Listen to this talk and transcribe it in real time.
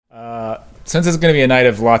since it's going to be a night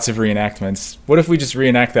of lots of reenactments, what if we just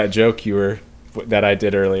reenact that joke that I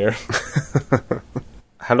did earlier?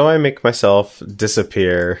 How do I make myself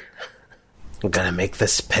disappear? I'm gonna make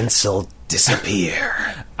this pencil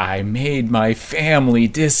disappear. I made my family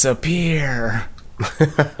disappear.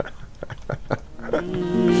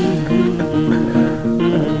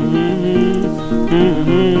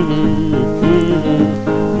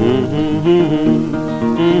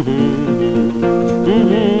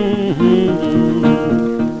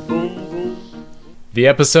 The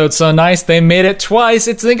episode's so nice, they made it twice.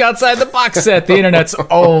 It's Think Outside the Box Set, the internet's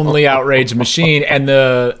only outrage machine. And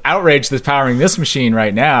the outrage that's powering this machine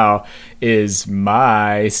right now is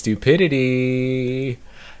my stupidity.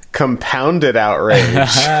 Compounded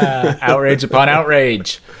outrage. Outrage upon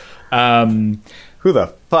outrage. Who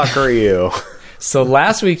the fuck are you? So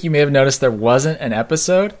last week, you may have noticed there wasn't an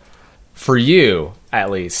episode. For you, at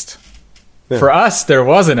least. Yeah. For us, there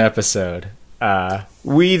was an episode.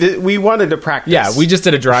 We wanted to practice. Yeah, we just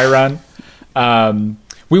did a dry run.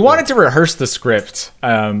 We wanted to rehearse the script.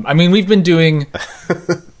 I mean, we've been doing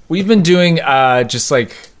just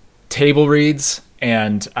like table reads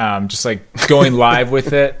and just like going live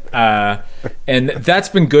with it, and that's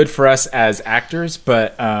been good for us as actors.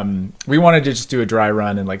 But we wanted to just do a dry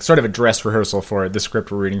run and like sort of a dress rehearsal for the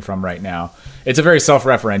script we're reading from right now. It's a very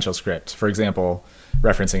self-referential script. For example,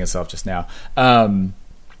 referencing itself just now.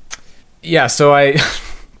 Yeah, so I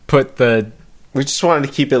put we just wanted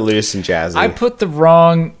to keep it loose and jazzy. I put the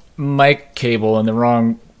wrong mic cable in the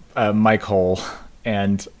wrong mic hole,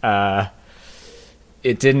 and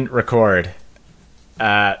it didn't record.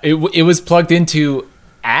 It was plugged into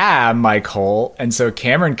a mic hole, and so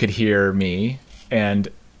Cameron could hear me, and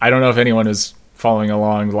I don't know if anyone was following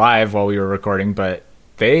along live while we were recording, but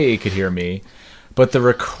they could hear me, but the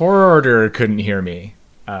recorder couldn't hear me.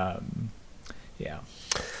 Yeah.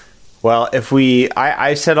 Well, if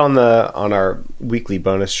I said on our weekly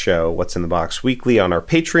bonus show, What's in the Box Weekly on our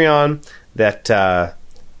Patreon, that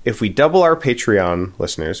if we double our Patreon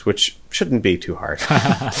listeners, which shouldn't be too hard,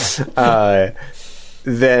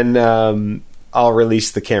 then I'll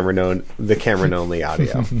release the Cameron only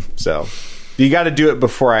audio. So you got to do it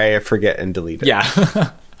before I forget and delete it.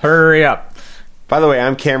 Yeah, hurry up. By the way,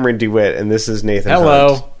 I'm Cameron DeWitt, and this is Nathan.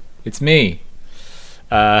 Hello, Hunt. It's me.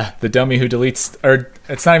 The dummy who deletes, or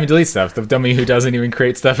it's not even delete stuff, the dummy who doesn't even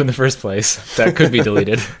create stuff in the first place. That could be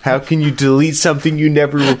deleted. How can you delete something you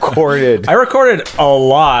never recorded? I recorded a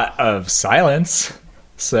lot of silence,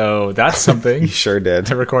 so that's something. You sure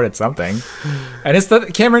did. I recorded something. And it's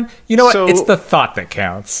Cameron, you know what? It's the thought that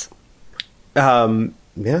counts.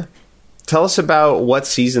 Yeah. Tell us about what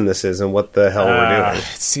season this is and what the hell we're doing.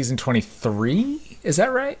 It's season 23, is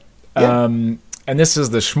that right? Yeah. And this is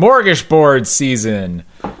the Smorgasbord season.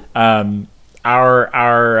 Our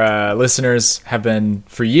listeners have been,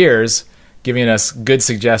 for years, giving us good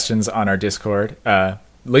suggestions on our Discord.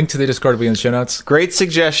 Link to the Discord will be in the show notes. Great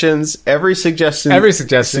suggestions. Every suggestion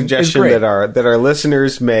is great. that our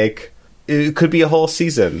listeners make, it could be a whole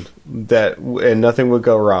season and nothing would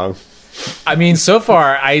go wrong. I mean, so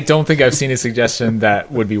far, I don't think I've seen a suggestion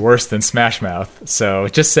that would be worse than Smash Mouth. So,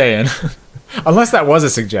 just saying. Unless that was a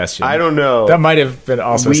suggestion. I don't know. That might have been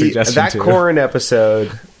also a suggestion, that too. That Corrin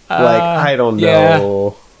episode, I don't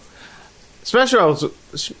know. Smash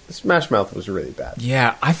Mouth was really bad.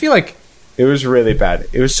 Yeah, I feel like... It was really bad.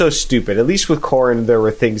 It was so stupid. At least with Corrin, there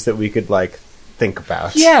were things that we could, think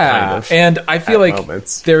about. Yeah, kind of, and I feel like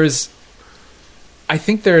moments. I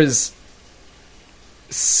think there's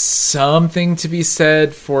something to be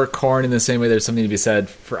said for Corrin in the same way there's something to be said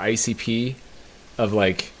for ICP, of,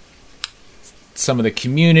 some of the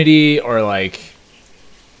community, or it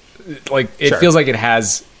Sure. feels like it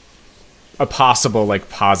has a possible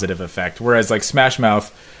positive effect, whereas Smash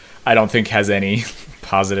Mouth I don't think has any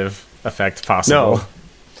positive effect possible. No.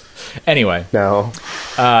 Anyway. No.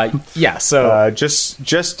 Yeah, so just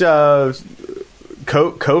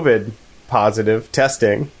COVID positive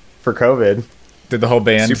testing for COVID. Did the whole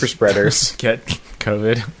band super spreaders get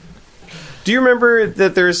COVID? Do you remember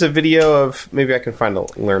that there's a video of, maybe I can find a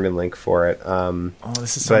learning link for it.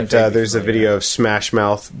 This is but there's a video of Smash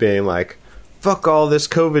Mouth being like, fuck all this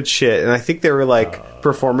COVID shit. And I think they were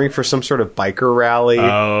performing for some sort of biker rally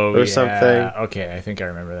or something. Okay, I think I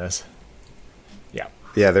remember this. Yeah.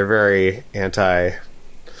 Yeah, they're very anti-vax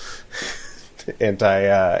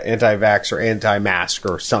or anti-mask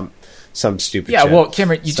or some stupid shit. Yeah, well,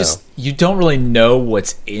 Cameron, you don't really know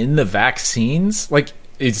what's in the vaccines.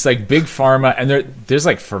 It's big pharma, and there's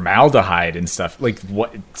formaldehyde and stuff,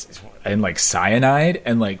 what, and cyanide,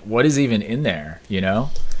 and what is even in there,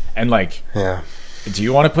 and yeah. Do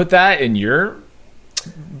you want to put that in your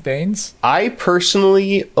veins. I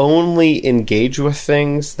personally only engage with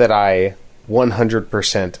things that I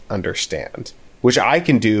 100% understand, which I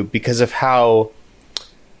can do because of how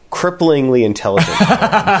cripplingly intelligent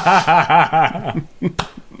I am.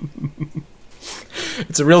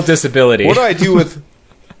 It's a real disability. What do I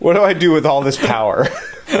do with all this power?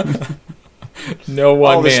 No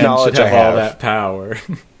one man should have all have. that power.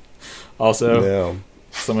 Also, No.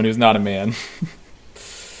 someone who's not a man.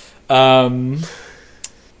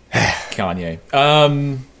 Kanye.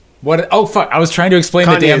 What? Oh fuck! I was trying to explain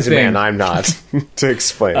the Kanye damn is a thing. man. I'm not to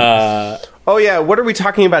explain. Oh yeah, what are we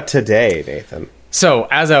talking about today, Nathan? So,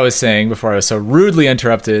 as I was saying before, I was so rudely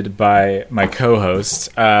interrupted by my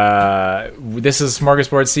co-host. This is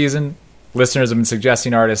Smorgasbord season. Listeners have been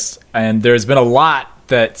suggesting artists, and there's been a lot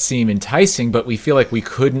that seem enticing, but we feel like we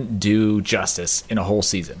couldn't do justice in a whole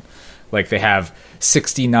season. Like they have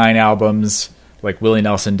 69 albums, like Willie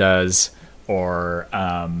Nelson does, or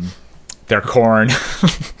their Korn,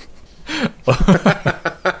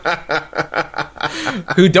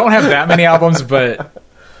 who don't have that many albums, but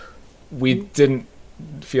we didn't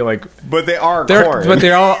feel like But they are Korn. but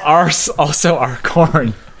they all are also our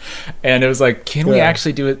Korn, and it was like, can we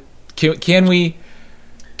actually do it? Can we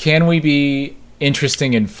be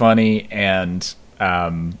interesting and funny and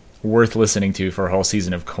worth listening to for a whole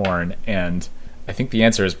season of Korn? And I think the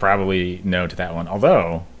answer is probably no to that one.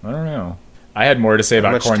 Although I don't know, I had more to say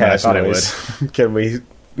about Korn than I thought I would. Can we?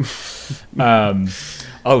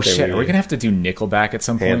 Oh shit, are we gonna have to do Nickelback at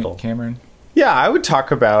some handle? point, Cameron? Yeah, I would talk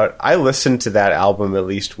about. I listened to that album at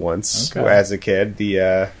least once as a kid.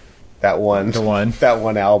 The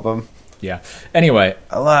one album. Yeah. Anyway,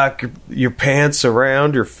 I like your pants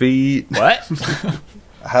around your feet. what?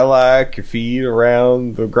 I like your feet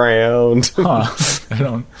around the ground. Huh. I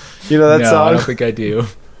don't. You know that No, song? I don't think I do.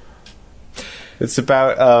 It's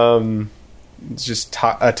about just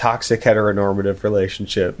a toxic heteronormative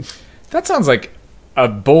relationship. That sounds like a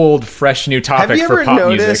bold, fresh new topic for pop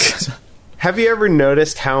music. Have you ever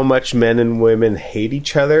noticed how much men and women hate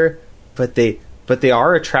each other, but they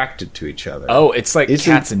are attracted to each other? Oh, it's like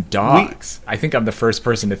cats and dogs. I think I'm the first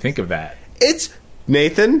person to think of that. It's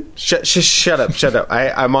Nathan. Shut up.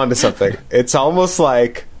 I'm onto something. It's almost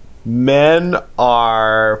like men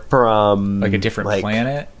are from Like a different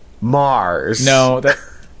planet? Mars. No,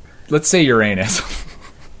 let's say Uranus.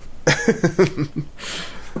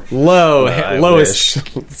 Lowest,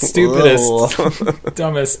 stupidest,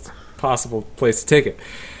 dumbest possible place to take it.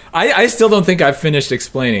 I still don't think I've finished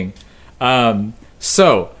explaining.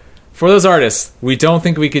 So, for those artists, we don't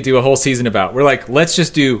think we could do a whole season about. We're like, let's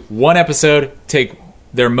just do one episode, take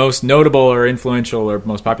their most notable or influential or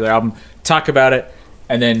most popular album, talk about it,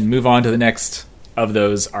 and then move on to the next of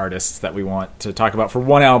those artists that we want to talk about for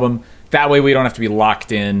one album. That way we don't have to be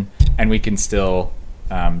locked in, and we can still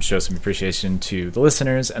show some appreciation to the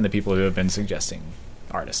listeners and the people who have been suggesting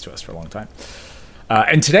artists to us for a long time.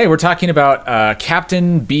 And today we're talking about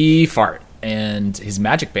Captain B. Fart and his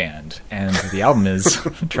Magic Band, and the album is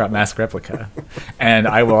Trout Mask Replica, and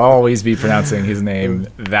I will always be pronouncing his name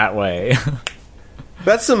that way.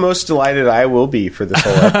 That's the most delighted I will be for this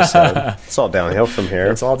whole episode. It's all downhill from here.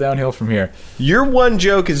 It's all downhill from here. Your one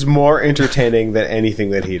joke is more entertaining than anything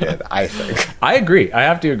that he did, I think. I agree. I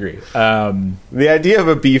have to agree. The idea of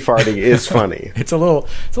a bee farting is funny. It's a little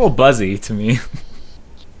buzzy to me.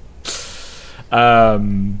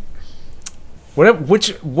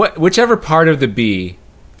 Whichever part of the bee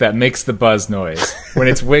that makes the buzz noise when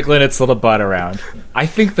it's wiggling its little butt around, I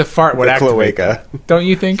think the fart would activate cloaca. that. Don't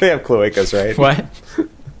you think? They have cloacas, right? What?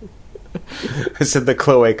 I said the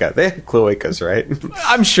cloaca. They have cloacas, right?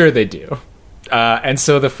 I'm sure they do. And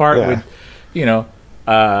so the fart would,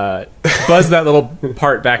 buzz that little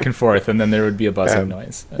part back and forth, and then there would be a buzzing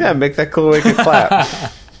noise. Yeah, make that cloaca clap.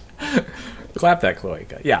 Clap that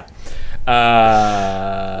cloaca. Yeah.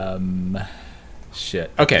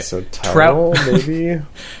 Shit. Okay. So title, maybe?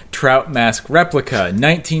 Trout Mask Replica,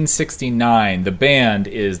 1969. The band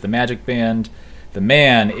is the Magic Band. The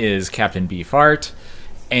man is Captain B. Fart.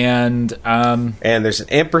 And there's an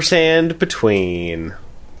ampersand between.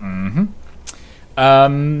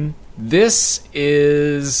 This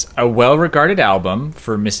is a well-regarded album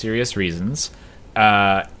for mysterious reasons.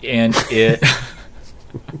 And it...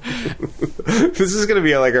 This is going to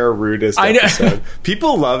be like our rudest episode.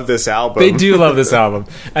 People love this album. They do love this album,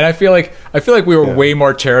 and I feel like we were way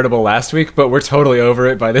more charitable last week, but we're totally over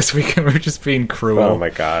it by this week, and we're just being cruel. Oh my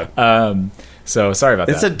god! So sorry about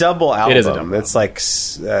that. It's a double album. It is a double. It's like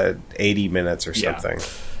 80 minutes or something.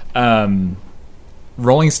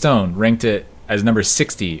 Rolling Stone ranked it as number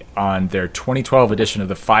 60 on their 2012 edition of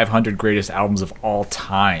the 500 Greatest Albums of All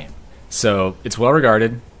Time. So it's well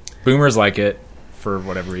regarded. Boomers like it for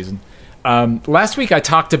whatever reason. Last week I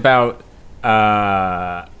talked about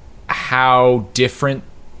how different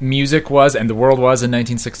music was and the world was in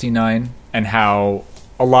 1969, and how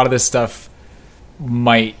a lot of this stuff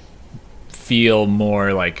might feel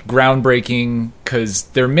more like groundbreaking because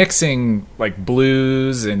they're mixing like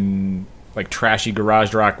blues and like trashy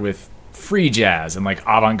garage rock with free jazz and like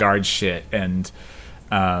avant-garde shit and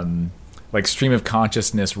like stream of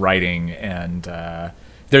consciousness writing, and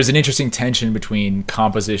there's an interesting tension between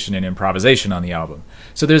composition and improvisation on the album.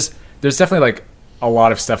 So there's definitely like a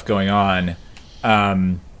lot of stuff going on,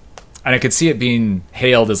 and I could see it being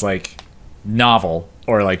hailed as like novel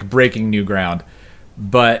or like breaking new ground,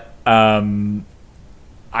 but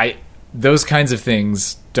those kinds of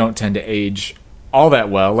things don't tend to age all that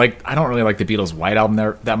well. Like I don't really like the Beatles' White Album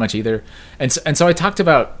that much either, and so I talked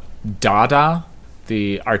about Dada,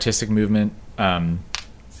 the artistic movement, and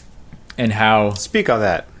how... Speak on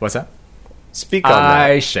that. What's that? Speak on that.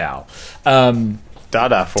 I shall.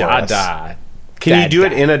 Dada for us. Dada. Can you do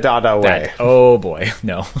it in a Dada way? Oh boy,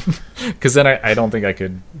 no. Because then I don't think I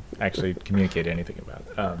could actually communicate anything about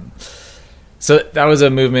it. So that was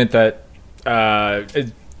a movement that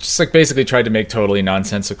it just like basically tried to make totally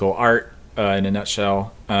nonsensical art in a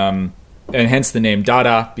nutshell. And hence the name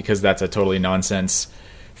Dada, because that's a totally nonsense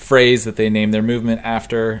phrase that they named their movement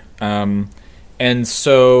after. And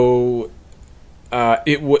so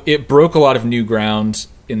it broke a lot of new ground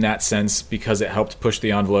in that sense because it helped push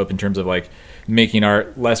the envelope in terms of like making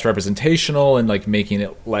art less representational and like making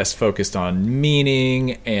it less focused on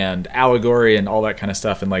meaning and allegory and all that kind of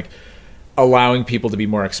stuff, and like allowing people to be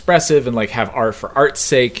more expressive and like have art for art's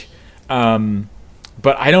sake.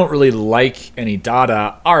 But I don't really like any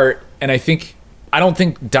Dada art, and I don't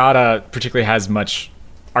think Dada particularly has much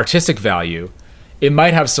artistic value. It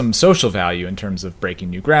might have some social value in terms of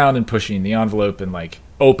breaking new ground and pushing the envelope and like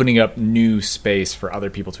opening up new space for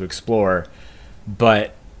other people to explore.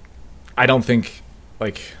 But I don't think,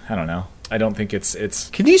 like, I don't know. I don't think it's...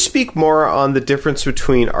 Can you speak more on the difference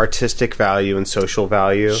between artistic value and social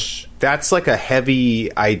value? That's like a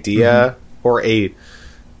heavy idea, or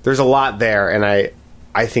there's a lot there, and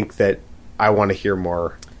I think that I want to hear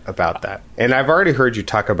more about that. And I've already heard you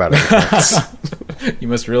talk about it. You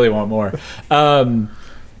must really want more.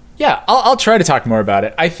 Yeah, I'll try to talk more about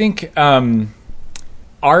it. I think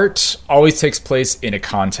art always takes place in a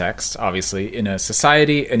context, obviously, in a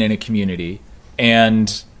society and in a community.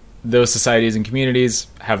 And those societies and communities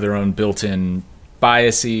have their own built-in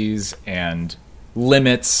biases and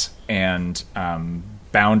limits and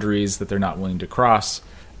boundaries that they're not willing to cross.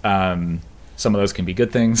 Some of those can be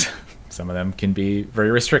good things. Some of them can be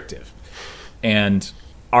very restrictive. And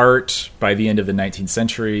art, by the end of the 19th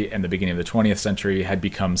century and the beginning of the 20th century, had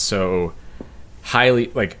become so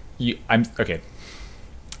highly...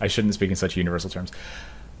 I shouldn't speak in such universal terms.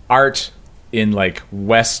 Art in like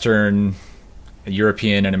Western,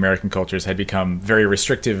 European, and American cultures had become very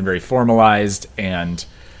restrictive and very formalized and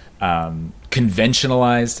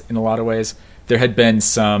conventionalized in a lot of ways. There had been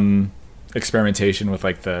some experimentation with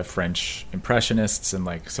like the French Impressionists and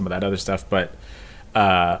like some of that other stuff, but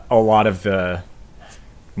a lot of the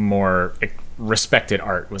more respected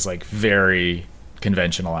art was like very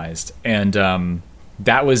conventionalized, and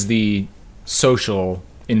that was the social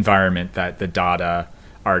environment that the Dada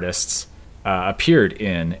artists appeared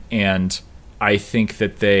in. And I think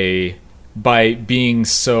that they, by being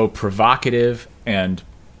so provocative and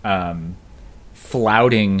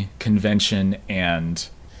flouting convention, and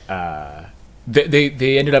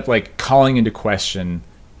they ended up like calling into question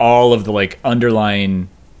all of the like underlying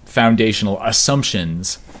foundational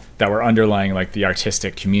assumptions that were underlying like the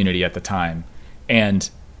artistic community at the time. And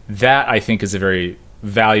that, I think, is a very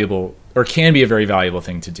valuable, or can be a very valuable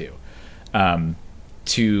thing to do,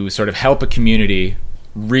 to sort of help a community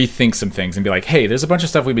rethink some things and be like, hey, there's a bunch of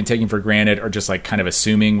stuff we've been taking for granted or just like kind of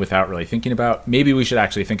assuming without really thinking about. Maybe we should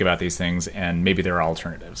actually think about these things, and maybe there are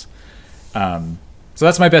alternatives. So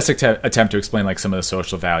that's my best attempt to explain like some of the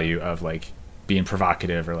social value of like being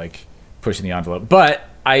provocative or like pushing the envelope. But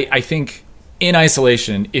I think in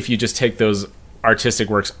isolation, if you just take those artistic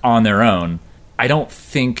works on their own, I don't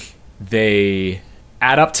think they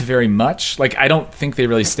add up to very much. Like, I don't think they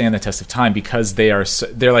really stand the test of time, because they're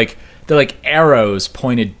like arrows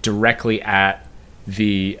pointed directly at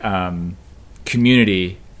the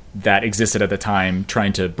community that existed at the time,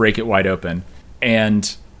 trying to break it wide open.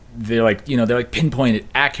 And they're like pinpointed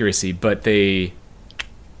accuracy, but they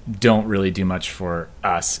don't really do much for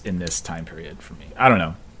us in this time period for me. I don't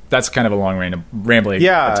know. That's kind of a long rambling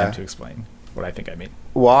attempt to explain what I think I mean.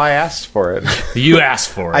 Well, I asked for it. You asked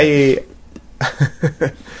for it.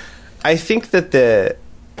 I think that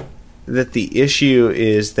that the issue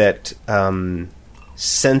is that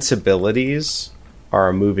sensibilities are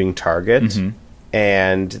a moving target,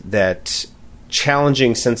 and that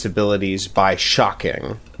challenging sensibilities by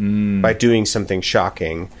shocking, by doing something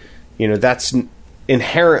shocking, that's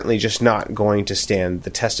inherently just not going to stand the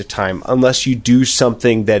test of time unless you do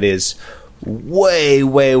something that is way,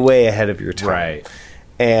 way, way ahead of your time. Right.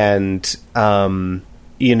 And,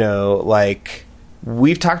 like,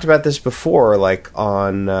 we've talked about this before, like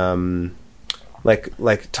on,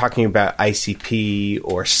 like talking about ICP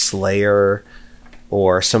or Slayer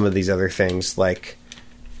or some of these other things, like,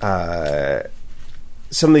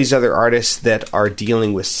 some of these other artists that are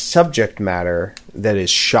dealing with subject matter that is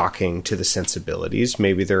shocking to the sensibilities.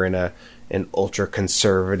 Maybe they're in an ultra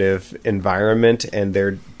conservative environment and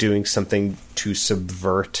they're doing something to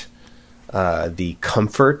subvert the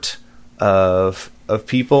comfort of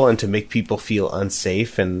people and to make people feel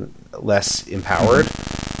unsafe and less empowered,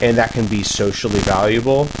 and that can be socially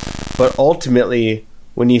valuable. But ultimately,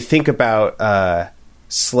 when you think about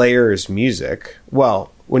Slayer's music,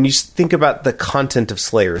 well, when you think about the content of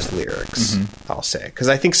Slayer's lyrics, I'll say, because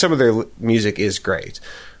I think some of their music is great,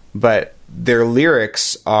 but their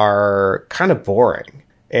lyrics are kind of boring,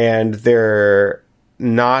 and they're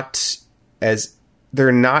not as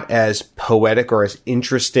poetic or as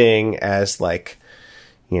interesting as, like,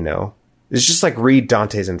 it's just like read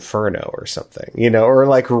Dante's Inferno or something, or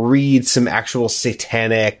like read some actual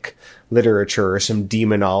satanic literature or some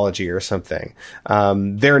demonology or something.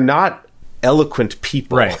 They're not eloquent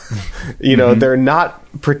people, right? They're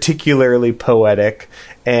not particularly poetic,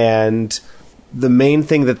 and the main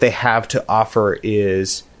thing that they have to offer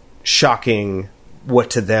is shocking what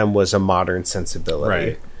to them was a modern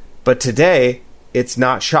sensibility. Right. But today, it's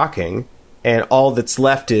not shocking, and all that's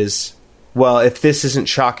left is, well, if this isn't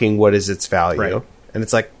shocking, what is its value? Right. And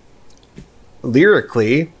it's like,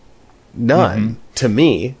 lyrically, none. To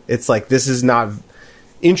me, it's like, this is not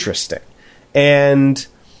interesting. And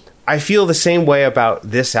I feel the same way about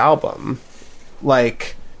this album.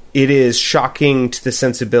 Like, it is shocking to the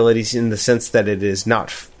sensibilities in the sense that it is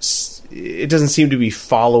not, it doesn't seem to be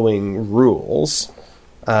following rules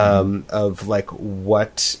of, like,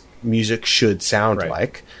 what music should sound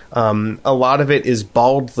like. A lot of it is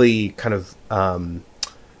baldly kind of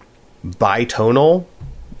bitonal.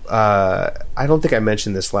 I don't think I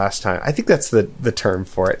mentioned this last time. I think that's the term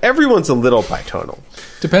for it. Everyone's a little bitonal.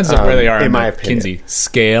 Depends on where they are in my the opinion. Kinsey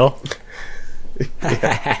scale.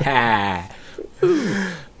 I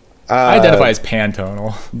identify as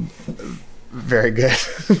pantonal. Very good.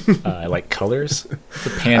 I like colors.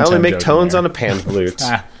 I only make tones on a pan flute.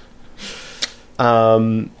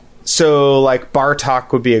 So, like,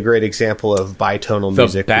 Bartok would be a great example of bitonal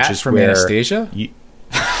music, Bat which is from where Anastasia.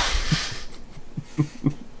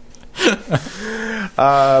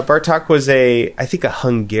 Bartok was I think a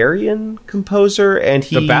Hungarian composer, and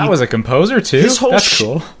The Bat was a composer too. His whole That's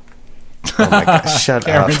cool. Oh my god! Shut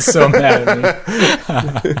Cameron's up. so mad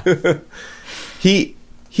at me.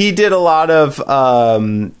 He did a lot of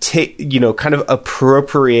kind of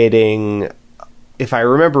appropriating, if I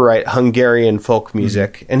remember right, Hungarian folk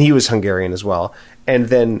music, and he was Hungarian as well, and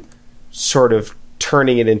then sort of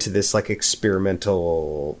turning it into this, like,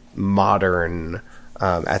 experimental, modern,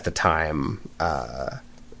 at the time,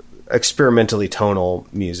 experimentally tonal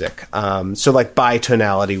music. So, like,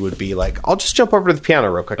 bitonality would be like, I'll just jump over to the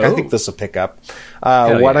piano real quick. I think this will pick up.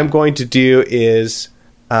 What I'm going to do is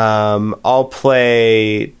I'll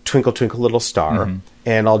play Twinkle Twinkle Little Star,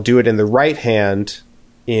 and I'll do it in the right hand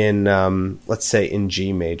in, let's say, in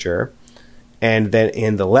G major. And then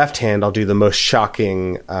in the left hand, I'll do the most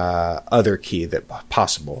shocking other key that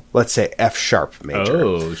possible. Let's say F sharp major.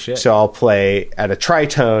 Oh, shit. So I'll play at a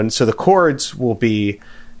tritone. So the chords will be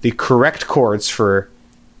the correct chords for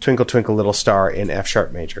Twinkle Twinkle Little Star in F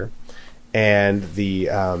sharp major. And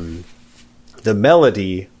the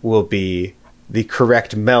melody will be the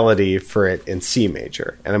correct melody for it in C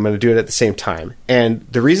major. And I'm going to do it at the same time. And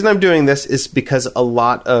the reason I'm doing this is because a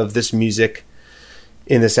lot of this music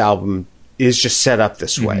in this album is just set up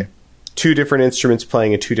this way. Two different instruments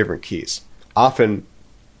playing in two different keys. Often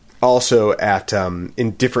also at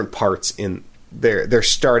in different parts in they're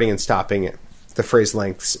starting and stopping the phrase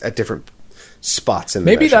lengths at different spots in the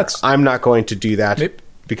Maybe measure. that's... I'm not going to do that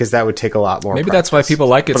because that would take a lot more Maybe practice. that's why people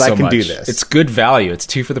like it but so I can much. do this. It's good value. It's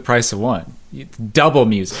 2 for the price of 1. It's double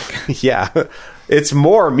music. Yeah. It's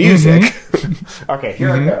more music. Okay, here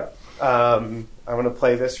I go. I'm going to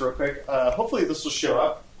play this real quick. Hopefully this will show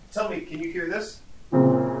up. Tell me, can you hear this?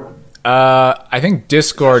 I think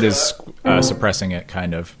Discord is suppressing it,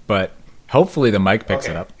 kind of, but hopefully the mic picks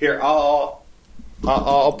it up. Here, I'll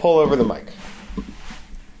pull over the mic.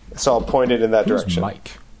 so I'll point it in that Who's direction.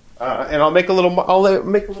 Mike? And I'll make a little. I'll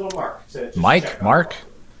make a little mark. To just Mike? check out. Mark?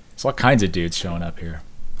 There's all kinds of dudes showing up here.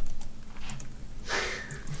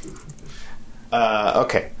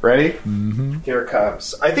 Okay, ready? Mm-hmm. Here it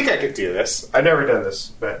comes. I think I could do this. I've never done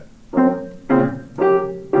this, but.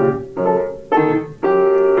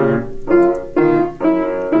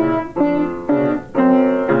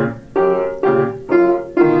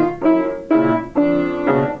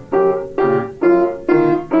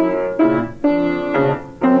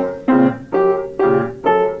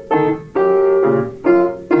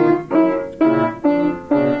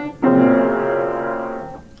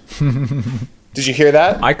 Did you hear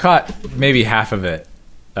that? I caught maybe half of it.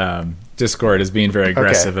 Discord is being very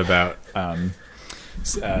aggressive about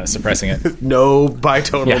suppressing it. No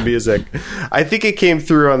bitonal music. I think it came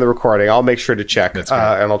through on the recording. I'll make sure to check, and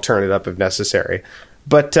I'll turn it up if necessary.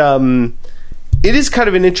 But it is kind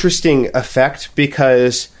of an interesting effect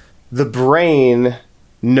because the brain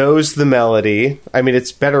knows the melody. I mean,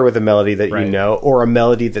 it's better with a melody that you know, or a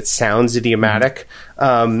melody that sounds idiomatic.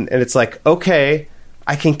 And it's like, okay,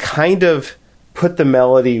 I can kind of put the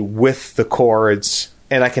melody with the chords,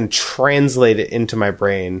 and I can translate it into my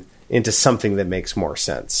brain into something that makes more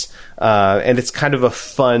sense. And it's kind of a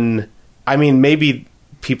fun... I mean, maybe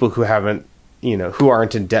people who haven't, who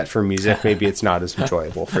aren't in debt for music, maybe it's not as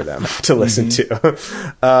enjoyable for them to listen to.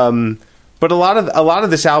 But a lot of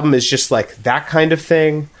this album is just like that kind of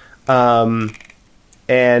thing. And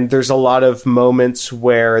there's a lot of moments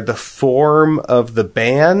where the form of the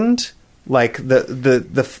band, like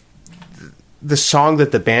the song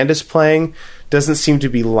that the band is playing, doesn't seem to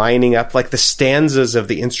be lining up. Like the stanzas of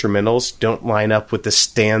the instrumentals don't line up with the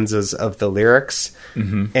stanzas of the lyrics.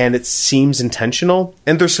 Mm-hmm. And it seems intentional.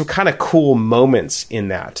 And there's some kind of cool moments in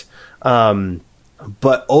that.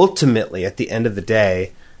 But ultimately, at the end of the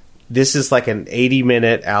day, this is like an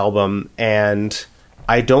 80-minute album, and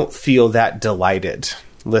I don't feel that delighted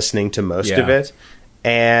listening to most of it.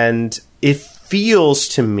 And it feels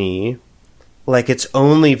to me like its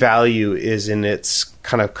only value is in its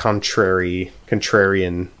kind of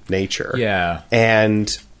contrarian nature. Yeah.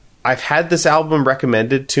 And I've had this album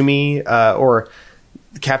recommended to me, or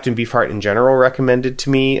Captain Beefheart in general recommended to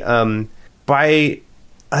me, by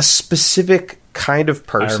a specific kind of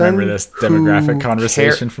person. I remember this demographic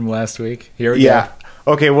conversation from last week. Here we go.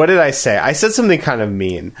 Okay, what did I say? I said something kind of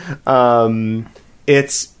mean.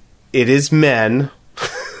 It is men.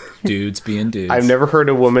 Dudes being dudes. I've never heard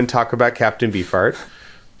a woman talk about Captain Beefheart.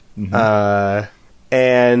 Mm-hmm.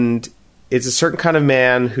 And it's a certain kind of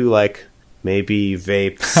man who, like, maybe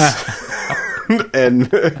vapes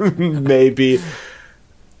and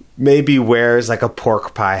maybe wears, like, a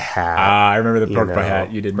pork pie hat. I remember the pork pie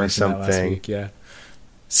hat. You did mention that last week,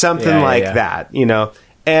 Something like that,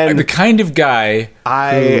 And the kind of guy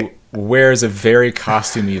who wears a very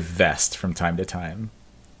costumey vest from time to time.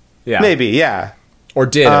 Yeah. Maybe, yeah. Or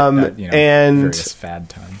did at and various fad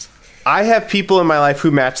times. I have people in my life who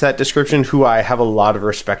match that description who I have a lot of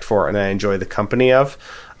respect for and I enjoy the company of.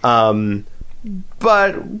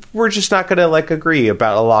 But we're just not going to like agree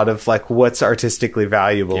about a lot of like what's artistically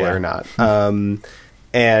valuable or not. I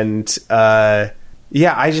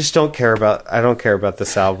just don't care about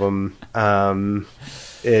this album.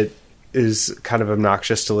 It is kind of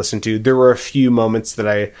obnoxious to listen to. There were a few moments that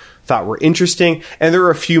I thought were interesting, and there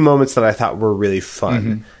were a few moments that I thought were really fun.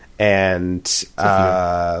 Mm-hmm. And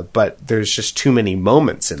but there's just too many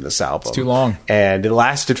moments in this album. It's too long, and it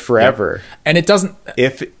lasted forever. Yep. And it doesn't.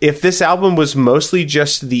 If this album was mostly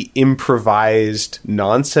just the improvised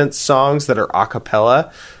nonsense songs that are a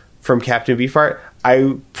cappella from Captain Beefheart,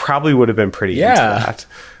 I probably would have been pretty into that,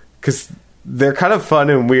 because they're kind of fun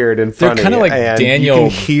and weird and funny. They're kind of like Daniel you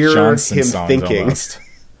can hear Johnson him songs thinking. Almost.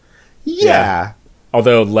 Yeah.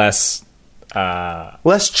 Although less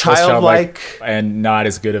childlike and not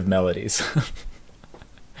as good of melodies.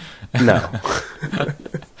 No.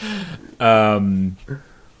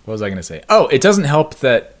 What was I going to say? Oh, it doesn't help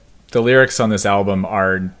that the lyrics on this album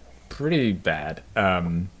are pretty bad.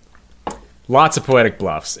 Lots of poetic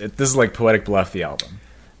bluffs. This is like Poetic Bluff, the album.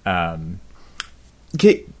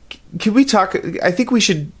 Can we talk? I think we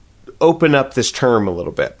should open up this term a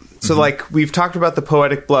little bit. So, like, we've talked about the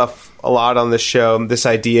poetic bluff a lot on this show, this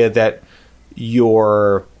idea that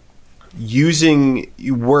you're using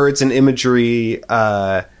words and imagery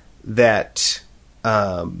that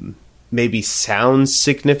maybe sounds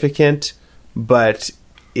significant, but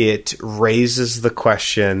it raises the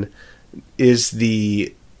question,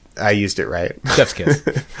 I used it right. Chef's kiss.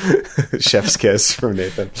 Chef's kiss from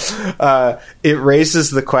Nathan. It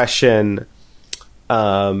raises the question,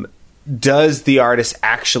 does the artist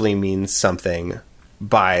actually mean something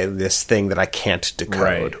by this thing that I can't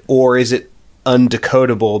decode? Right. Or is it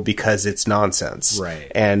undecodable because it's nonsense?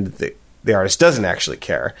 Right. And the artist doesn't actually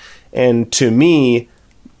care. And to me,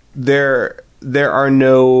 there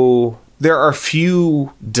are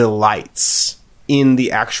few delights in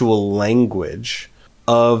the actual language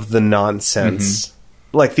of the nonsense.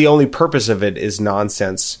 Mm-hmm. Like, the only purpose of it is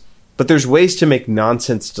nonsense. But there's ways to make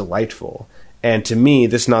nonsense delightful. And to me,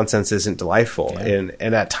 this nonsense isn't delightful. Yeah.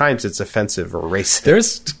 And at times it's offensive or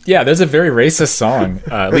racist. There's a very racist song,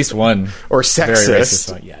 at least one. Or sexist. Very racist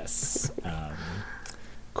song. Yes.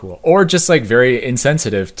 Cool. Or just like very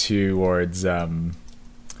insensitive towards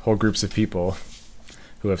whole groups of people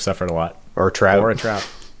who have suffered a lot. Or a trout.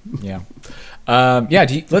 Yeah.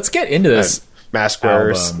 Let's get into this mask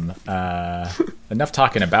wearers. Album. Enough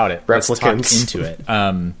talking about it. Replicants. Let's talk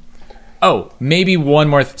into it. Maybe one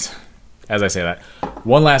more... As I say that,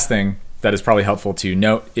 one last thing that is probably helpful to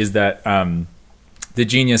note is that the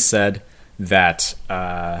Genius said that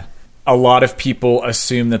a lot of people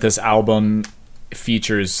assume that this album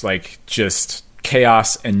features like just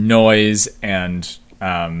chaos and noise and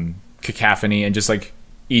cacophony and just like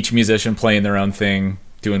each musician playing their own thing,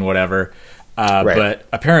 doing whatever. Right. But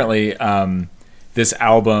apparently this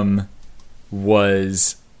album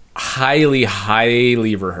was highly,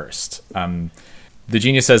 highly rehearsed. The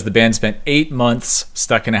Genius says the band spent 8 months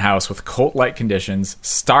stuck in a house with cult-like conditions,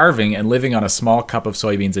 starving and living on a small cup of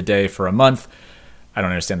soybeans a day for a month. I don't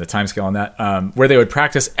understand the timescale on that. Where they would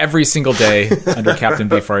practice every single day under Captain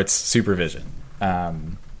Beefheart's supervision.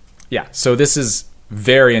 So this is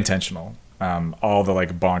very intentional. All the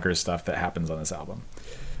like bonkers stuff that happens on this album.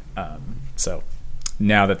 So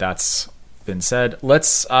now that that's been said,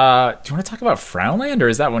 let's. Do you want to talk about Frownland, or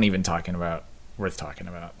is that one even worth talking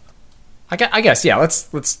about? I guess, yeah, let's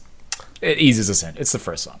it eases us in. It's the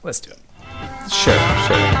first song. Let's do it. Sure.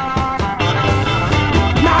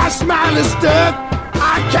 My smile is stuck.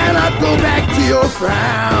 I cannot go back to your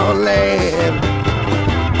frown land.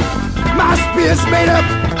 My spirit's made up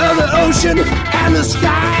of the ocean and the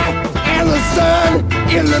sky and the sun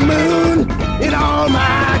and the moon and all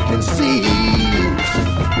I can see.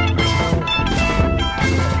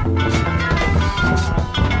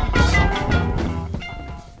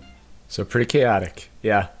 So pretty chaotic,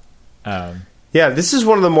 yeah. This is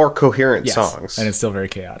one of the more coherent songs. And it's still very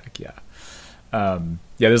chaotic, yeah.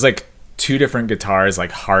 There's like 2 different guitars,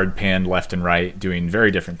 like hard panned left and right, doing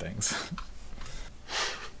very different things.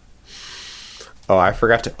 Oh, I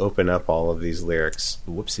forgot to open up all of these lyrics.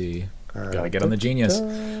 Whoopsie. Gotta get on the Genius.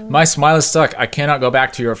 My smile is stuck. I cannot go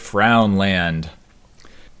back to your frown land.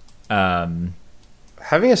 Having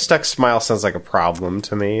a stuck smile sounds like a problem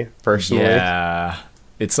to me, personally. Yeah.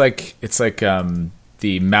 It's like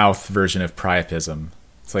the mouth version of priapism.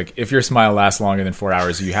 It's like if your smile lasts longer than 4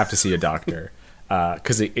 hours, you have to see a doctor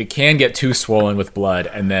because it can get too swollen with blood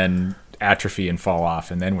and then atrophy and fall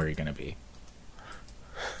off, and then where are you going to be?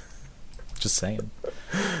 Just saying.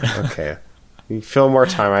 Okay. You fill more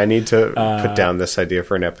time. I need to put down this idea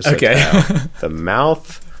for an episode. Okay. The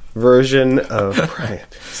mouth version of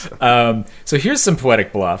priapism. So here's some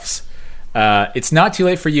poetic bluffs. It's not too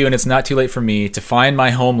late for you and it's not too late for me to find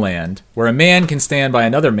my homeland where a man can stand by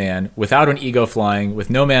another man without an ego flying, with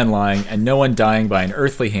no man lying and no one dying by an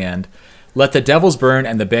earthly hand. Let the devils burn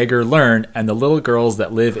and the beggar learn, and the little girls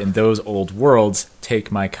that live in those old worlds take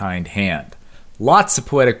my kind hand. Lots of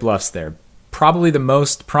poetic bluffs there. Probably the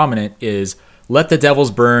most prominent is let the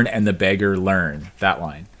devils burn and the beggar learn. That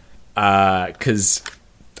line. Because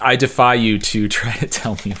I defy you to try to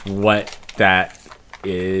tell me what that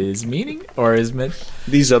is meaning or is meant.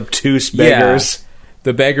 These obtuse beggars. Yeah,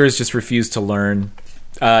 the beggars just refuse to learn.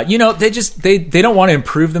 They don't want to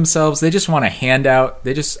improve themselves. They just want a handout.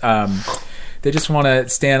 They just want to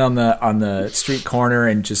stand on the street corner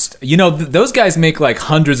and just those guys make like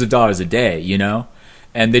hundreds of dollars a day,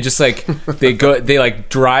 and they just like they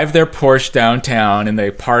drive their Porsche downtown and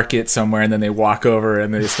they park it somewhere and then they walk over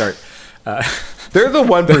and they start. They're the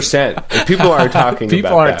 1%. People aren't talking.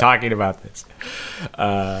 People aren't talking about this.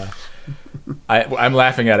 I'm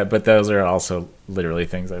laughing at it, but those are also literally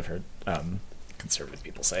things I've heard conservative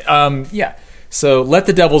people say. So let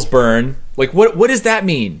the devils burn. Like, what does that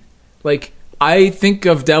mean? Like, I think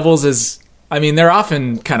of devils as, they're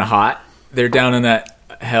often kind of hot. They're down in that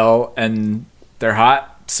hell and they're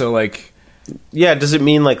hot. So like, yeah, does it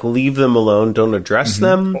mean like leave them alone, don't address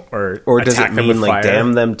them, or does it mean like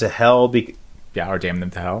damn them to hell? Or damn them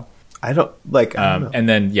to hell. I don't know. And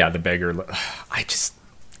then the beggar.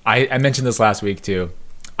 I mentioned this last week too.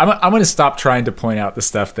 I'm going to stop trying to point out the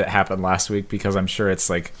stuff that happened last week because I'm sure it's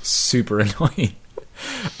like super annoying.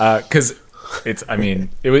 Because It's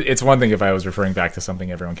one thing if I was referring back to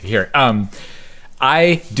something everyone could hear.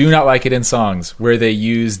 I do not like it in songs where they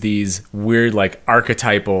use these weird, like,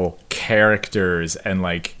 archetypal characters, and,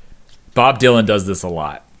 like, Bob Dylan does this a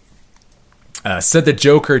lot. Said the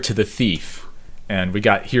Joker to the thief, and we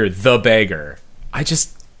got here the beggar. I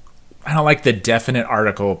don't like the definite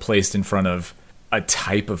article placed in front of a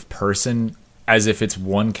type of person as if it's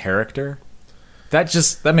one character.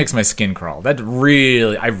 That makes my skin crawl. I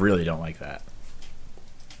really don't like that.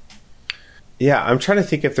 Yeah, I'm trying to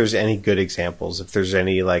think if there's any good examples, if there's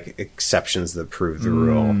any, like, exceptions that prove the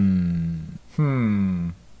rule.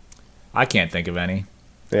 I can't think of any.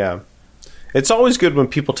 Yeah. It's always good when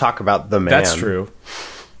people talk about the man. That's true.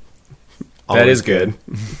 That is good.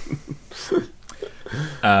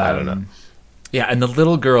 I don't know. Yeah, and the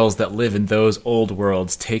little girls that live in those old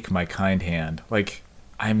worlds take my kind hand. Like,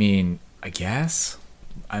 I guess.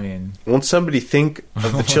 Won't somebody think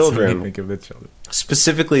of the children? Think of the children.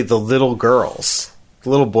 Specifically, the little girls. The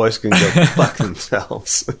little boys can go fuck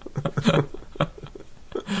themselves.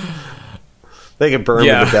 They can burn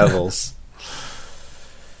with the devils.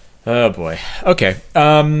 Oh boy. Okay.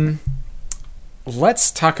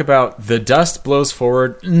 Let's talk about The Dust Blows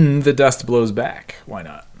Forward, The Dust Blows Back. Why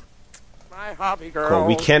not? My hobby girl. Cool.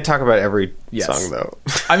 We can't talk about every song, though.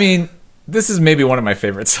 This is maybe one of my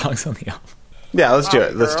favorite songs on the album. Yeah, let's do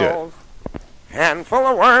it. Handful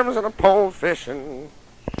of worms and a pole fishing,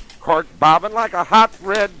 cork bobbing like a hot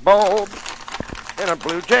red bulb, and a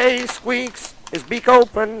blue jay squeaks, his beak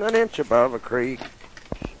open an inch above a creek.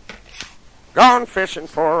 Gone fishing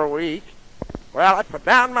for a week. Well, I put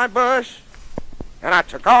down my bush, and I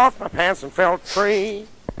took off my pants and felt free.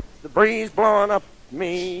 The breeze blowing up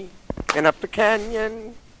me and up the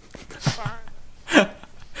canyon.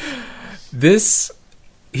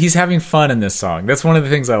 He's having fun in this song. That's one of the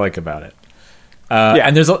things I like about it.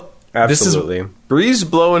 And there's absolutely breeze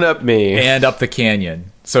blowing up me and up the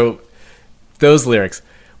canyon. So those lyrics.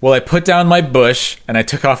 Well, I put down my bush and I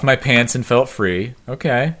took off my pants and felt free.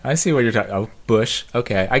 Okay, I see what you're talking. Oh, bush.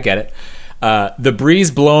 Okay, I get it. The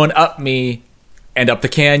breeze blowing up me and up the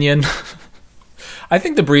canyon. I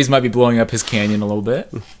think the breeze might be blowing up his canyon a little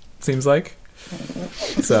bit. Seems like.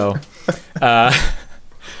 So,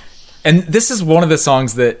 and this is one of the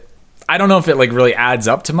songs that I don't know if it like really adds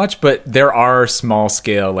up to much, but there are small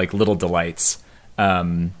scale like little delights.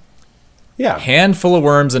 Handful of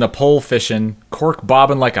worms and a pole fishing, cork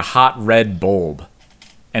bobbing like a hot red bulb,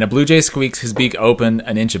 and a blue jay squeaks, his beak open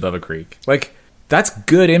an inch above a creek. Like, that's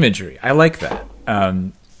good imagery. I like that.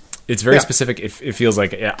 It's very specific. It feels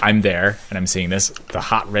like I'm there and I'm seeing this, the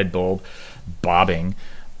hot red bulb bobbing.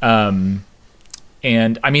 And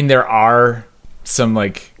there are some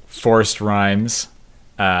like forced rhymes.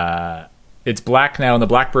 It's black now and the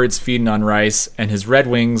blackbird's feeding on rice, and his red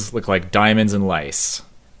wings look like diamonds and lice.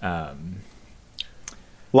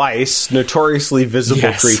 Lice, notoriously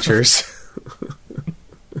visible creatures.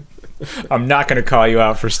 I'm not going to call you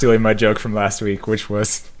out for stealing my joke from last week, which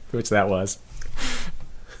that was.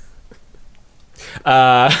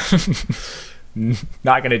 Not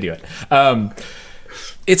going to do it.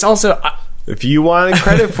 It's also... if you wanted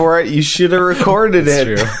credit for it, you should have recorded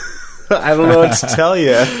it. True. I don't know what to tell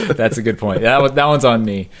you. That's a good point. That one's on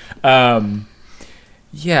me.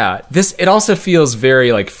 It also feels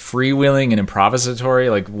very like freewheeling and improvisatory.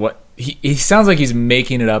 Like what he sounds like he's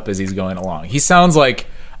making it up as he's going along. He sounds like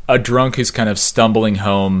a drunk who's kind of stumbling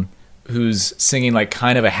home, who's singing like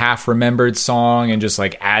kind of a half remembered song and just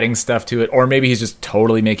like adding stuff to it, or maybe he's just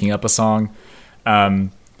totally making up a song.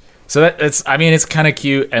 So it's kind of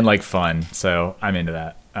cute and like fun. So I'm into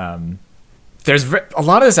that. There's a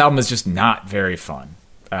lot of this album is just not very fun,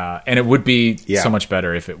 and it would be so much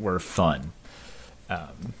better if it were fun.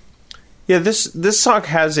 This song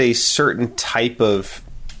has a certain type of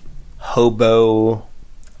hobo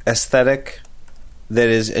aesthetic that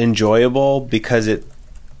is enjoyable because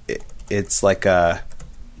it's like I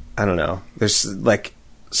don't know. There's like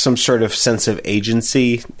some sort of sense of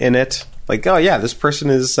agency in it. Like, oh yeah, this person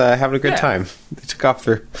is having a good time.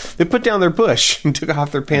 They put down their bush and took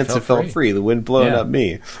off their pants and felt free. The wind blowing up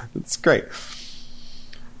me. It's great.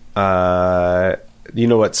 You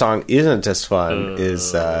know what song isn't as fun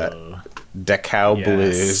is Dachau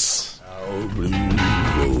Blues.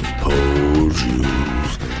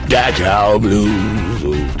 Dachau Blues,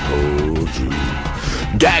 those poor Jews.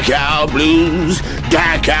 Dachau Blues,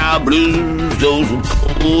 Dachau Blues, those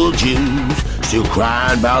poor Jews. Still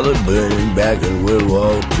crying about the burning back in World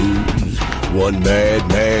War II's. One mad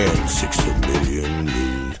man, 60 million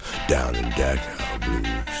blues. Down in Dachau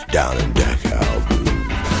Blues, down in Dachau Blues.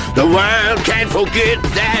 The world can't forget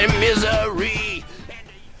that misery.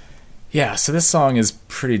 Yeah, so this song is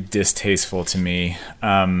pretty distasteful to me.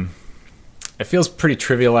 It feels pretty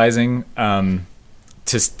trivializing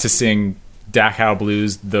to sing Dachau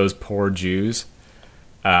Blues, Those Poor Jews.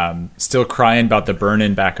 Still crying about the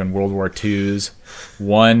burning back in World War II's.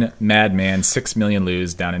 One madman, 6 million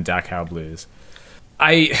lose down in Dachau Blues.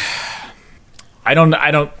 I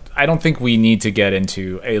don't think we need to get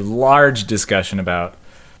into a large discussion about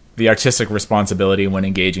the artistic responsibility when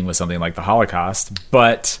engaging with something like the Holocaust,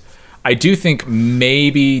 but I do think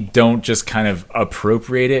maybe don't just kind of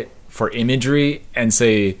appropriate it for imagery and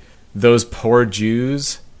say those poor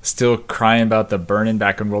Jews still crying about the burning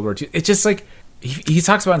back in World War II. It's just like he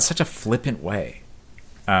talks about it in such a flippant way.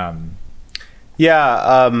 Are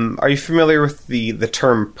you familiar with the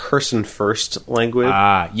term person first language?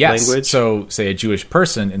 Yes. Language? So say a Jewish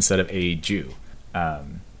person instead of a Jew.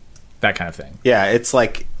 That kind of thing. Yeah, it's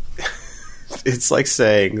like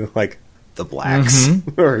saying like the blacks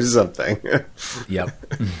or something. Yep.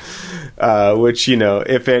 Which, you know,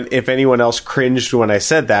 if anyone else cringed when I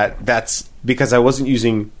said that, that's because I wasn't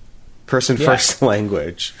using person first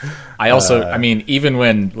language. I also, I mean, even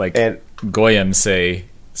when like and Goyim say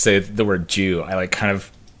the word Jew, I like kind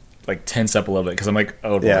of like tense up a little bit because I'm like,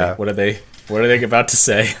 oh boy, Yeah. what are they about to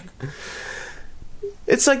say?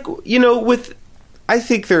 it's like, you know, I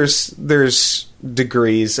think there's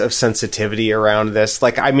degrees of sensitivity around this.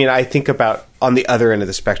 Like, I mean, I think about on the other end of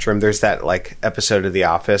the spectrum, there's that like episode of The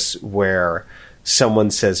Office where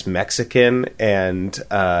someone says Mexican, and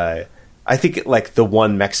I think like the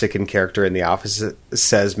one Mexican character in The Office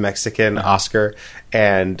says Mexican, Oscar,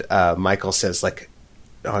 and Michael says like,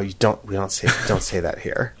 "Oh, we don't say that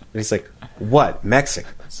here." And he's like, "What,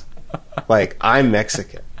 Mexicans? Like, I'm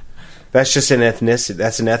Mexican. That's just an ethnicity.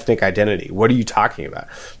 That's an ethnic identity. What are you talking about?"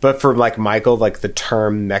 But for like Michael, like the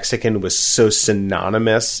term Mexican was so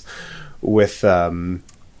synonymous with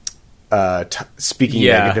speaking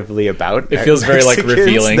negatively about. It feels very like Mexicans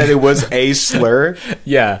revealing that it was a slur.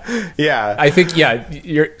 Yeah. Yeah, I think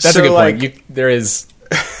that's So, a good like- point. There is,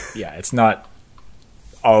 it's not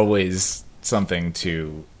always something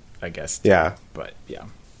to, I guess. Yeah. But yeah.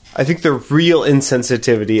 I think the real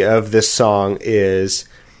insensitivity of this song is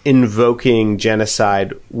invoking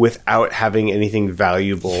genocide without having anything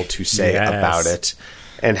valuable to say Yes. about it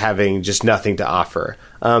and having just nothing to offer.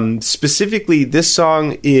 Specifically, this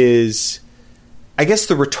song is, I guess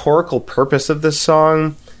the rhetorical purpose of this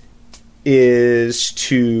song is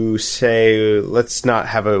to say, let's not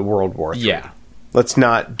have a World War III. Yeah. Let's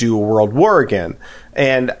not do a world war again.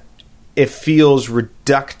 And it feels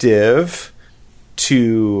reductive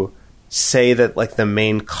to say that like the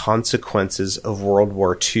main consequences of World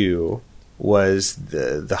War II was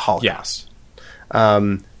the Holocaust.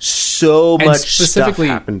 So And much stuff specifically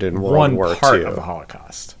happened in World one War part II. of the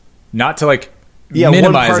Holocaust. Not to like one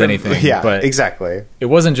minimize part of- anything, yeah, but exactly. it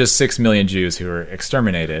wasn't just 6 million Jews who were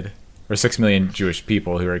exterminated, or 6 million Jewish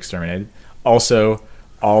people who were exterminated. Also,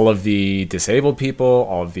 all of the disabled people,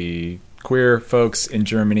 all of the queer folks in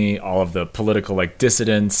Germany, all of the political like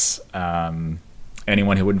dissidents,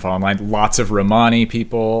 anyone who wouldn't fall in line, lots of Romani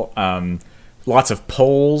people, lots of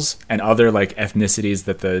Poles and other like ethnicities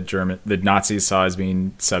that the Nazis saw as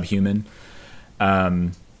being subhuman.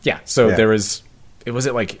 There was, it was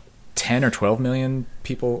like 10 or 12 million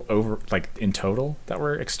people over like in total that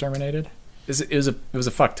were exterminated. It was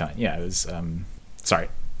a fuck ton. Yeah, it was. Sorry.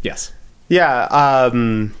 Yes. Yeah,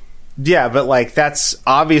 but like that's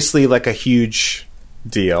obviously like a huge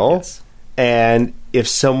deal. Yes. And if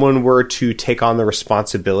someone were to take on the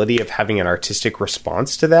responsibility of having an artistic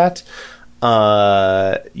response to that,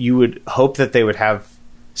 you would hope that they would have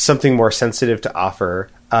something more sensitive to offer.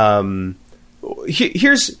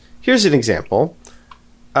 Here's an example.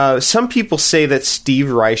 Some people say that Steve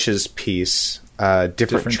Reich's piece,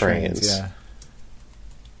 Different Trains, yeah.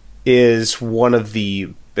 is one of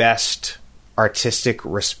the best artistic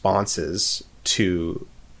responses to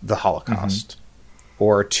the Holocaust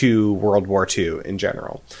or to World War II in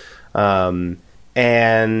general.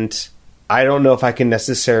 And I don't know if I can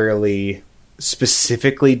necessarily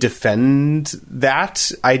specifically defend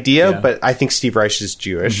that idea, but I think Steve Reich is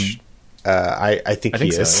Jewish. I think he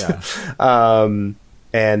is. So, yeah.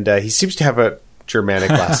 And he seems to have a Germanic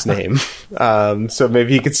last name. So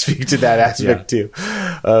maybe he could speak to that aspect too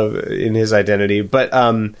in his identity. But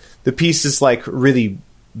the piece is like really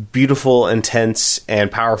beautiful, intense,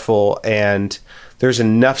 and powerful. And there's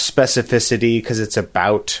enough specificity because it's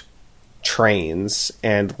about trains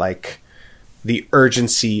and like the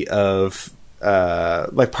urgency of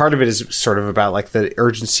like part of it is sort of about like the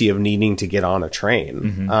urgency of needing to get on a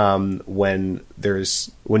train when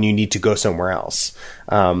you need to go somewhere else,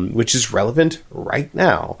 which is relevant right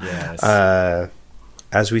now. Yes.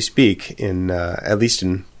 As we speak, in at least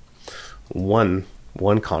in one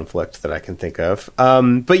conflict that I can think of.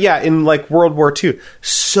 But yeah, in like World War II,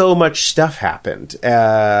 so much stuff happened.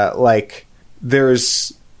 Like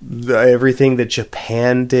there's everything that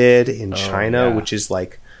Japan did in China, which is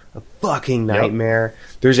like a fucking nightmare.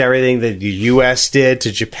 There's everything that the U.S. did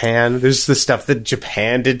to Japan. There's the stuff that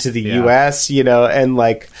Japan did to the U.S., you know, and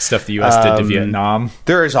like stuff the U.S. did to Vietnam.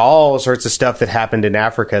 There's all sorts of stuff that happened in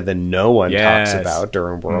Africa that no one talks about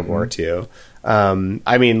during World War II.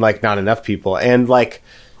 I mean, like not enough people. And like,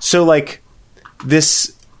 so like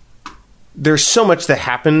this, there's so much that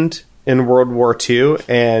happened in World War II,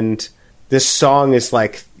 and this song is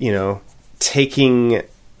like, you know, taking,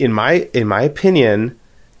 in my opinion,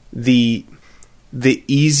 the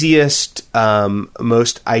easiest,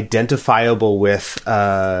 most identifiable with,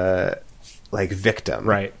 like victim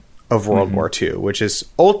of World War II, which is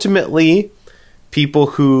ultimately people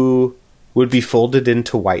who would be folded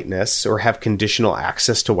into whiteness or have conditional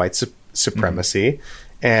access to white supremacy.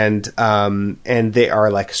 And they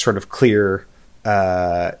are like sort of clear,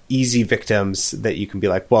 easy victims that you can be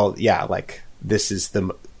like, well, yeah, like this is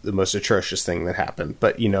the most atrocious thing that happened.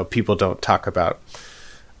 But, you know, people don't talk about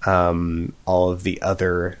all of the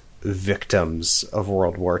other victims of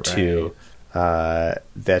World War II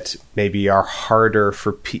that maybe are harder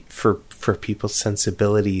for people's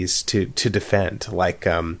sensibilities to defend, like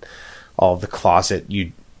all the closet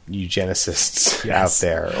eugenicists out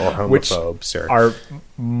there, or homophobes,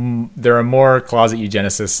 there are more closet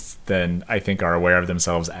eugenicists than I think are aware of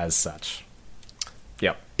themselves as such.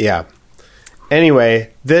 Yep. Yeah.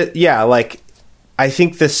 Anyway, like I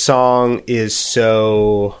think this song is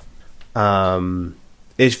so,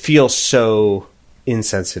 it feels so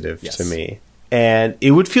insensitive to me. And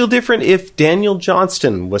it would feel different if Daniel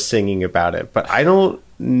Johnston was singing about it, but I don't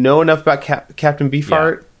know enough about Captain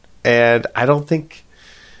Beefheart, and I don't think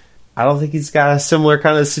he's got a similar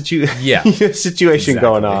kind of situation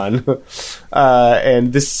going on.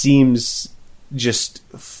 And this seems just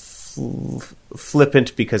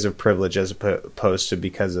flippant because of privilege as opposed to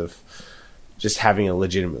because of just having a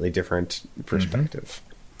legitimately different perspective.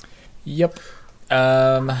 Yep.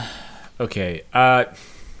 Okay.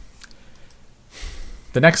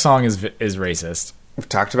 The next song is racist. We've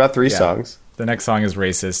talked about three songs. The next song is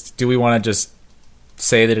racist. Do we want to just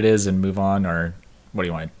say that it is and move on, or what do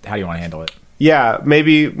you want? How do you want to handle it? Yeah,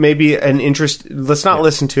 maybe an interest. Let's not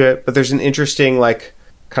listen to it, but there's an interesting like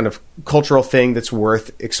kind of cultural thing that's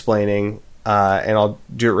worth explaining. And I'll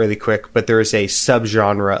do it really quick. But there is a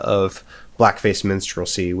subgenre of blackface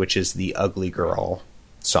minstrelsy, which is the Ugly Girl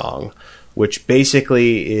song, which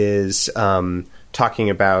basically is talking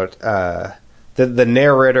about the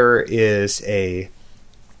narrator is a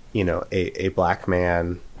black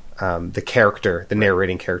man. The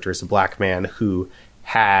narrating character is a black man who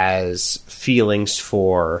has feelings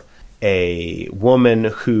for a woman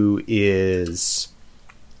who is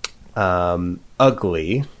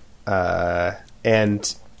ugly,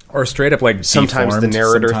 and or straight up like sometimes the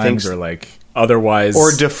narrator thinks, or like otherwise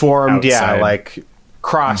or deformed, outside. Like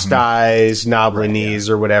crossed eyes, knobbly knees,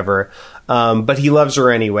 or whatever. But he loves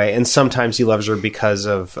her anyway, and sometimes he loves her because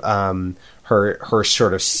of her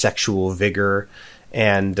sort of sexual vigor,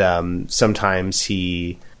 and sometimes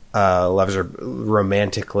he loves her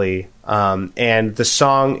romantically. And the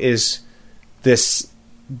song is this.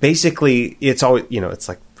 Basically, it's always, it's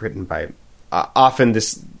like written by often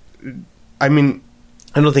this. I mean,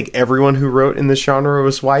 I don't think everyone who wrote in this genre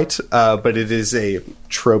was white, but it is a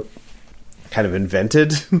trope kind of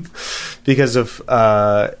invented because of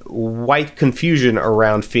white confusion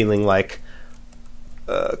around feeling like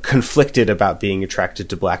conflicted about being attracted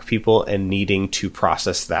to black people and needing to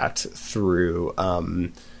process that through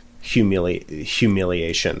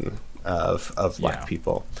humiliation of black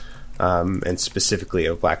people, and specifically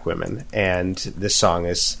of black women. And this song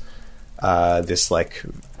is this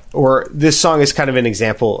song is kind of an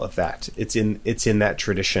example of that. It's in that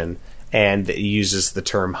tradition, and it uses the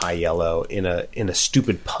term high yellow in a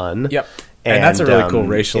stupid pun. Yep. And that's a really cool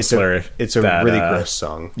racial slur. It's a really gross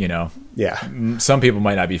song. Yeah. Some people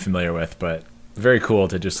might not be familiar with, but very cool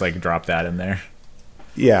to just like drop that in there.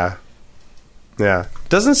 Yeah. Yeah.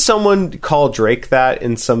 Doesn't someone call Drake that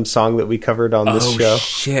in some song that we covered on this show? Oh,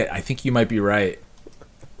 shit. I think you might be right.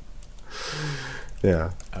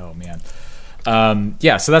 Yeah. Oh, man. So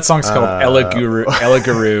that song's called Ella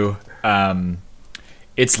Guru.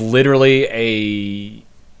 It's literally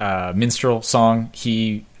a minstrel song.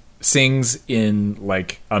 He sings in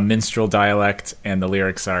like a minstrel dialect, and the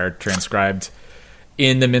lyrics are transcribed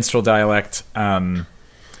in the minstrel dialect.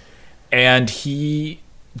 And he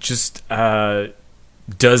just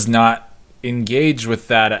does not engage with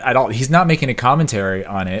that at all. He's not making a commentary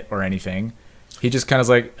on it or anything. He just kind of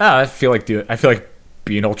like, I feel like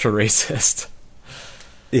being ultra racist.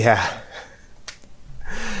 Yeah.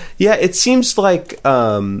 Yeah, it seems like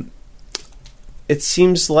Captain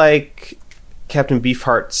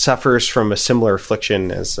Beefheart suffers from a similar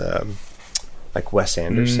affliction as like Wes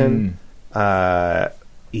Anderson.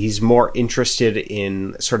 He's more interested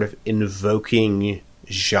in sort of invoking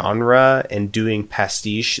genre and doing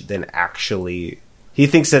pastiche than actually. He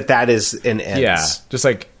thinks that is an end. Yeah, just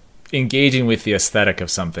like engaging with the aesthetic of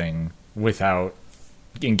something without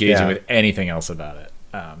engaging with anything else about it.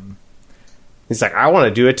 He's like, I want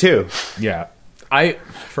to do it too. Yeah.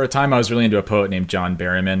 For a time, I was really into a poet named John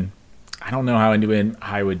Berryman. I don't know how into him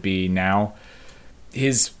I would be now.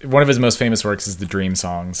 One of his most famous works is the Dream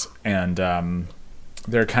Songs, and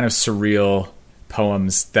they're kind of surreal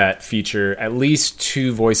poems that feature at least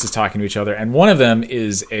two voices talking to each other, and one of them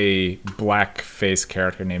is a black-faced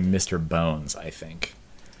character named Mr. Bones, I think.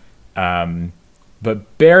 But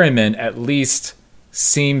Berryman at least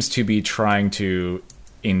seems to be trying to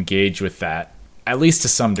engage with that, at least to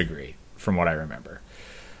some degree, from what I remember.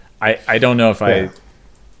 I don't know if I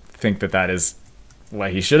think that is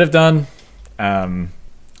what he should have done. I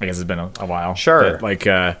guess it's been a while. Sure. But like,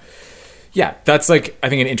 that's like, I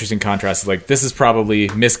think an interesting contrast. Like, this is probably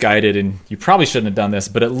misguided and you probably shouldn't have done this,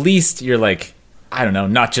 but at least you're like, I don't know,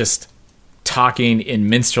 not just talking in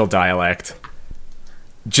minstrel dialect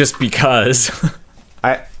just because.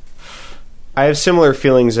 I have similar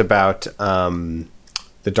feelings about the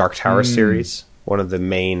Dark Tower series. One of the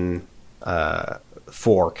main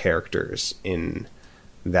 4 characters in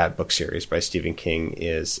that book series by Stephen King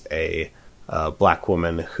is a black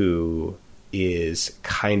woman who is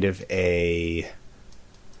kind of as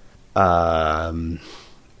kind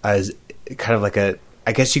of like a,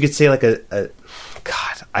 I guess you could say like a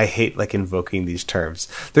God, I hate like invoking these terms.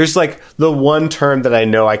 There's like the one term that I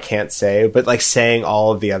know I can't say, but like saying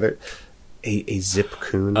all of the other, a Zip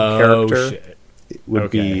Coon character shit.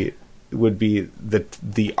 would be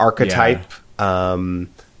the archetype,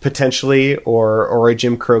 potentially, or a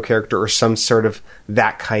Jim Crow character or some sort of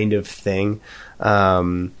that kind of thing.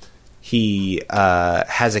 He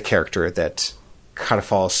has a character that kind of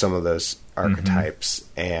follows some of those archetypes,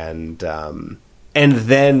 and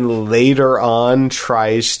then later on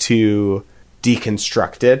tries to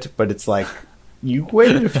deconstruct it, but it's like, you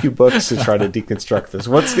waited a few books to try to deconstruct this.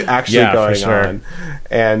 What's actually going on?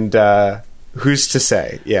 And who's to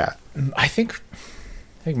say? Yeah. I think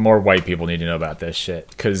more white people need to know about this shit,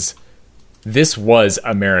 because this was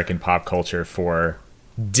American pop culture for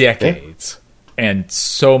decades, and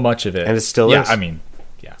so much of it, and it still is. I mean,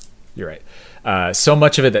 yeah, you're right. So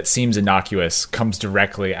much of it that seems innocuous comes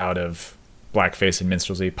directly out of blackface and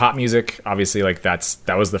minstrelsy. Pop music, obviously, like that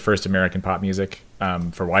was the first American pop music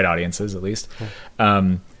for white audiences, at least.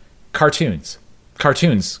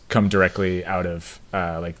 Cartoons come directly out of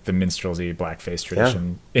like the minstrelsy blackface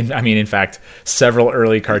tradition. Yeah. In fact, several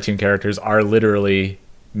early cartoon characters are literally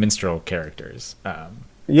minstrel characters.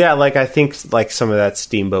 Yeah, like I think like some of that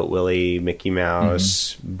Steamboat Willie, Mickey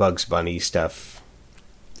Mouse, Bugs Bunny stuff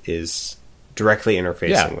is directly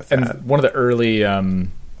interfacing with that. And one of the early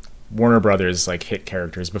Warner Brothers like hit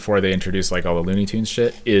characters before they introduced like all the Looney Tunes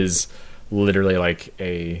shit is literally like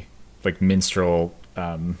a minstrel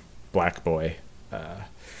black boy.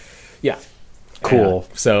 Cool.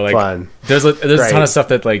 So like fun. There's a ton of stuff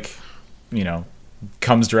that like, you know,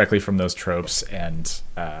 comes directly from those tropes and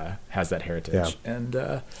has that heritage. Yeah.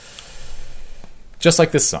 And just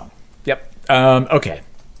like this song. Yep. Okay.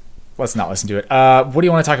 Let's not listen to it. What do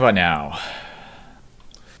you want to talk about now?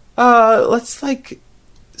 Let's like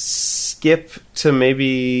skip to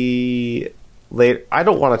maybe later. I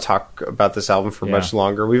don't want to talk about this album for much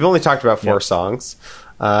longer. We've only talked about 4 songs.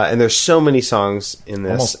 And there's so many songs in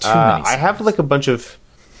this. Almost too many songs. I have like a bunch of...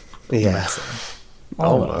 Yeah.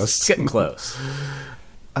 Almost. It's getting close.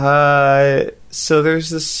 So there's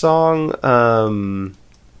this song,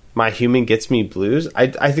 My Human Gets Me Blues.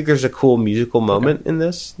 I think there's a cool musical moment in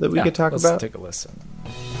this that we could talk about. Let's take a listen.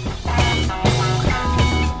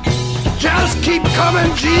 Just keep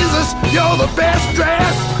coming, Jesus, you're the best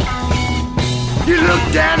dressed. You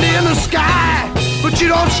look down in the sky, but you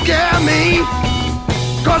don't scare me,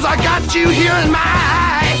 'cause I got you here in my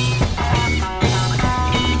eye.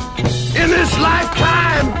 In this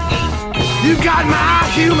lifetime, you got my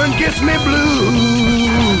human gets me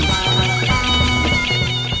blues.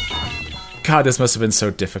 God, this must have been so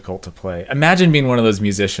difficult to play. Imagine being one of those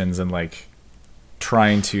musicians and like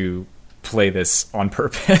trying to play this on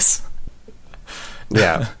purpose.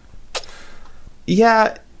 Yeah.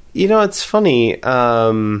 Yeah, you know, it's funny.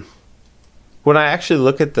 When I actually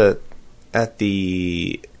look at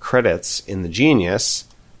the credits in the Genius,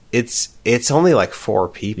 it's only like 4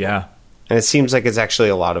 people. Yeah. And it seems like it's actually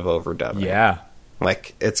a lot of overdubbing. Yeah.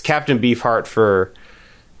 Like, it's Captain Beefheart for,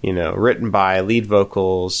 you know, written by, lead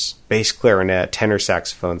vocals, bass clarinet, tenor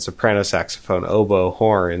saxophone, soprano saxophone, oboe,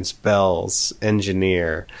 horns, bells,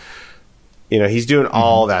 engineer. You know, he's doing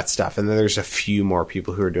all that stuff. And then there's a few more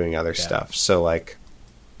people who are doing other stuff. So, like,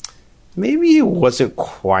 maybe it wasn't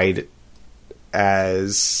quite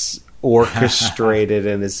as orchestrated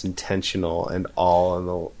and as intentional and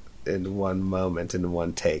all in one moment, in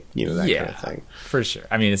one take, you know, that kind of thing. For sure.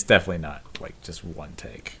 I mean, it's definitely not like just one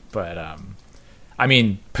take, but I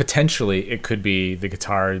mean, potentially it could be the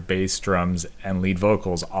guitar, bass, drums, and lead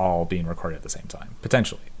vocals all being recorded at the same time,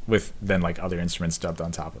 potentially, with then like other instruments dubbed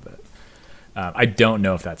on top of it. I don't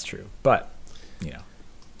know if that's true, but you know,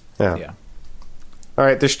 yeah. All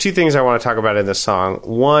right, there's 2 things I want to talk about in this song.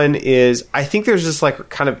 One is, I think there's this like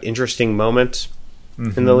kind of interesting moment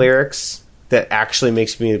in the lyrics that actually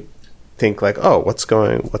makes me think like, oh, what's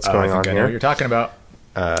going on I here? know what you're talking about.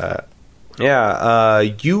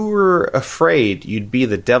 You were afraid you'd be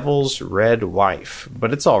the devil's red wife,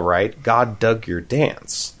 but it's all right. God dug your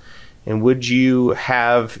dance. And would you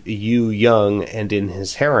have you young and in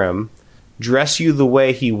his harem, dress you the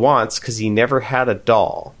way he wants because he never had a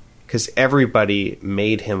doll, because everybody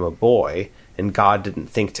made him a boy and God didn't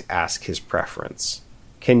think to ask his preference.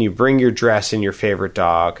 Can you bring your dress and your favorite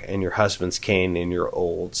dog and your husband's cane and your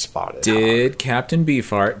old spotted Did hog? Captain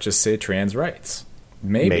Beefheart just say trans rights?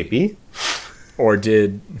 Maybe. Or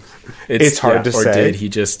did... It's hard to say. Or did he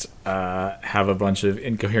just have a bunch of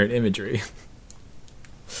incoherent imagery?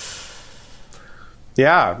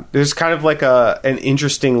 Yeah, there's kind of like an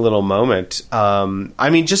interesting little moment. I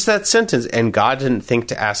mean, just that sentence, and God didn't think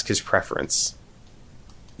to ask his preference.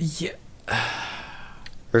 Yeah.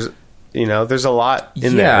 There's a lot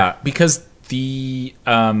in there. Yeah, because the...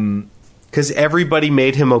 Because everybody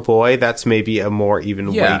made him a boy, that's maybe a more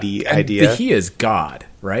even weighty and idea. He is God,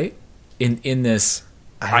 right? In this...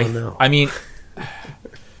 I don't know. I mean...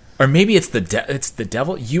 Or maybe it's the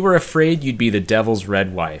devil. You were afraid you'd be the devil's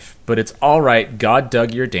red wife, but it's all right. God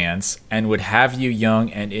dug your dance and would have you young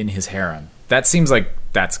and in his harem. That seems like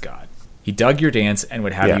that's God. He dug your dance and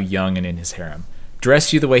would have you young and in his harem.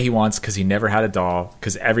 Dress you the way he wants because he never had a doll,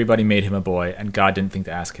 because everybody made him a boy and God didn't think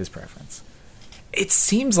to ask his preference. It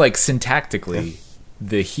seems like syntactically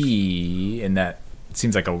the he in that, it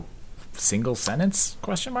seems like a single sentence,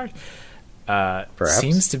 question mark,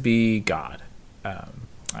 seems to be God. I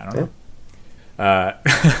don't know.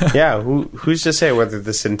 Yeah, who's to say whether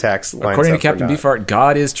the syntax lines According to up Captain or not? Beefheart,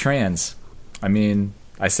 God is trans. I mean,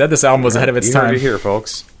 I said this album was ahead of its You time. heard it here,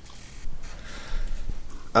 folks.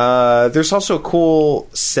 There's also a cool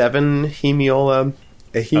 7 hemiola.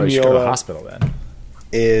 A Oh, you should go to the hemiola hospital then.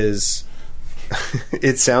 is...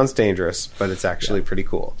 it sounds dangerous, but it's actually pretty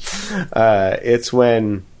cool. It's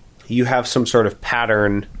when you have some sort of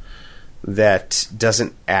pattern that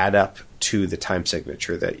doesn't add up to the time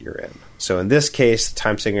signature that you're in. So in this case, the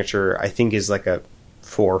time signature, I think, is like a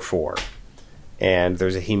 4/4. And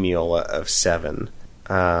there's a hemiola of 7.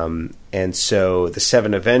 And so the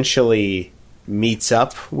 7 eventually meets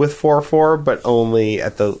up with 4/4, but only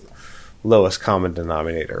at the lowest common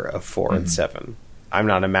denominator of 4 and 7. I'm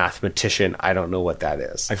not a mathematician. I don't know what that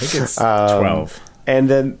is. I think it's 12.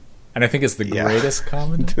 And I think it's the greatest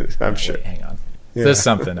common. I'm sure. Wait, hang on. There's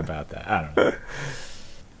something about that. I don't know.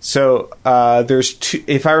 So there's 2,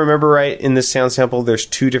 if I remember right, in this sound sample, there's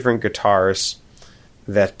 2 different guitars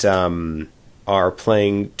that are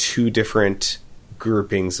playing 2 different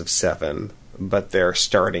groupings of 7, but they're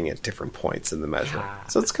starting at different points in the measure.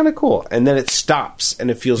 So it's kind of cool. And then it stops, and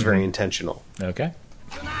it feels very intentional. Okay.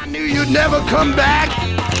 I knew you'd never come back.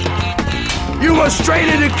 You were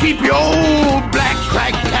straighter to keep your old black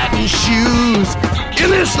crack patent shoes. In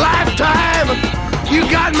this lifetime, you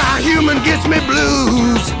got my human gets me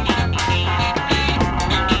blues.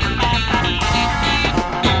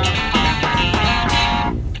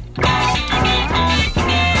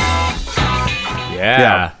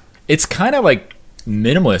 Yeah. It's kind of like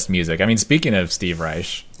minimalist music. I mean, speaking of Steve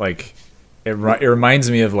Reich, like it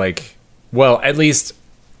reminds me of like, well, at least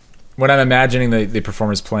when I'm imagining the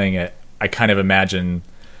performers playing it, I kind of imagine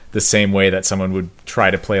the same way that someone would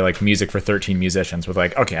try to play like music for 13 musicians with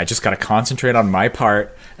like, okay, I just got to concentrate on my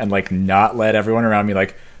part and like not let everyone around me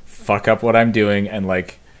like fuck up what I'm doing and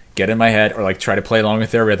like get in my head or like try to play along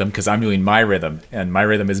with their rhythm because I'm doing my rhythm, and my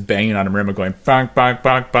rhythm is banging on a marimba going bonk bonk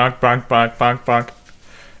bonk bonk bonk bonk bonk bonk.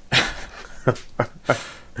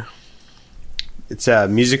 It's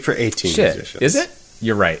music for 18 Shit, musicians. is it?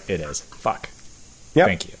 You're right, it is. Fuck. Yep.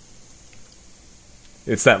 Thank you.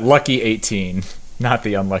 It's that lucky 18, not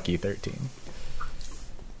the unlucky 13.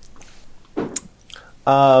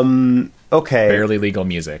 Okay. Barely legal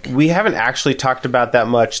music. We haven't actually talked about that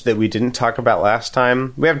much that we didn't talk about last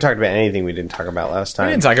time. We haven't talked about anything we didn't talk about last time.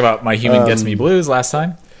 We didn't talk about My Human Gets Me Blues last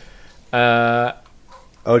time.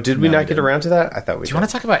 Oh, did we No, not we get didn't. around to that? I thought we Do did. you want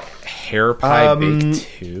to talk about Hair Pie Bake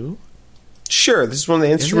 2? Sure, this is one of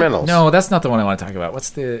the instrumentals. No, that's not the one I want to talk about. What's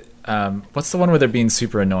the one where they're being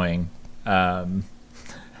super annoying? Sorry,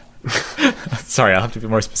 I'll have to be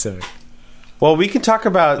more specific. Well, we can talk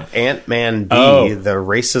about Ant-Man B, Oh. the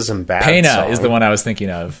racism bad Pena song. is the one I was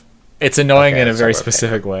thinking of. It's annoying Okay, in a let's very talk about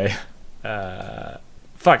specific way.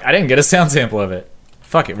 Fuck, I didn't get a sound sample of it.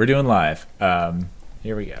 Fuck it, we're doing live.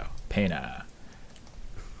 Here we go. Pena.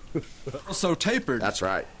 So tapered. That's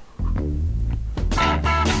right. No,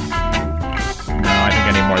 I think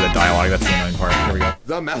I need more of the dialogue. That's the annoying part. Here we go.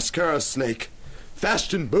 The mascara snake.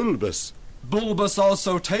 Fast and bulbous. Bulbous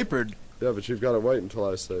also tapered. Yeah, but you've got to wait until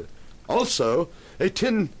I say. Also, a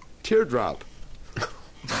tin teardrop.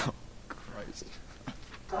 Christ.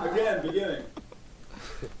 Again, beginning.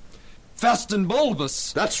 Fast and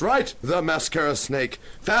bulbous. That's right, the mascara snake.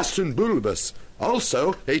 Fast and bulbous.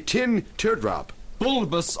 Also, a tin teardrop.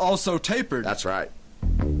 Bulbous also tapered. That's right.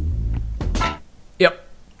 Yep.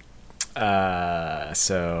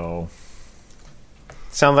 So...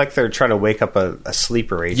 Sound like they're trying to wake up a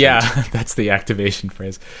sleeper agent. Yeah, that's the activation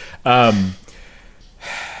phrase.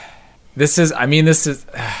 This is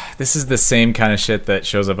the same kind of shit that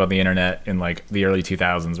shows up on the internet in like the early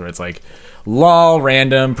 2000s, where it's like, lol,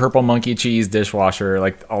 random purple monkey cheese dishwasher,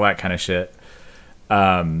 like all that kind of shit.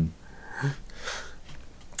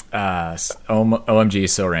 OMG,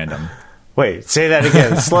 so random. Wait, say that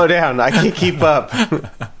again. Slow down. I can't keep up.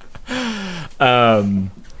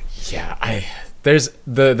 Yeah, there's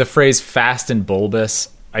the phrase fast and bulbous,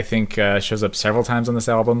 I think shows up several times on this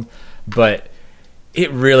album, but it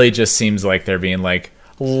really just seems like they're being like,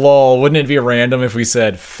 lol, wouldn't it be random if we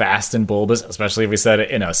said fast and bulbous, especially if we said it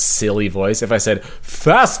in a silly voice? If I said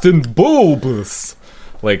fast and bulbous,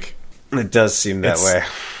 like, It does seem that It's- way.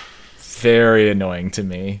 very annoying to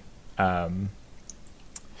me.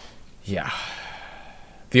 Yeah.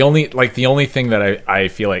 The only thing that I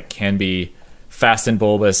feel like can be fast and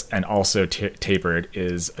bulbous and also tapered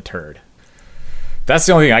is a turd. That's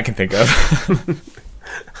the only thing I can think of.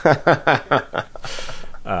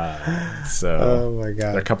 Oh my they're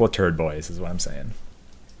a god. couple of turd boys, is what I'm saying.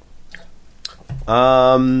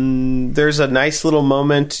 There's a nice little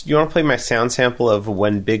moment. You want to play my sound sample of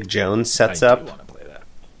when Big Jones sets I up? do want to play that.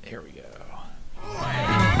 Here we go.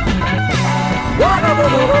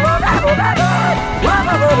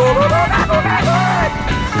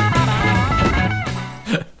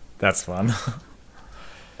 That's fun.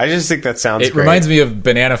 I just think that sounds It great. reminds me of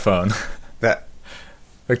Banana Phone. that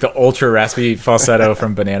Like the ultra raspy falsetto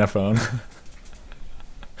from Banana Phone.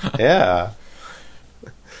 yeah.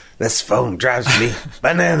 This phone drives me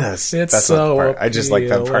bananas. It's That's so the part. I just like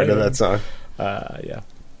that part of that song. Yeah.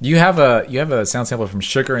 You have a sound sample from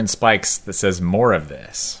Sugar and Spikes that says more of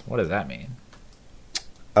this. What does that mean?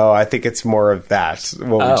 Oh, I think it's more of that.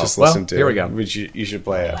 What we Oh, just well, listened to. here we go. You should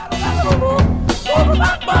play it.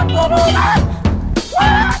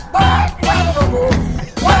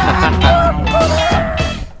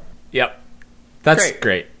 Yep. That's Great.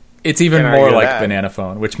 great. It's even Can't more argue like that. Banana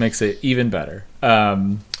Phone, which makes it even better.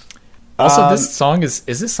 Also, this song is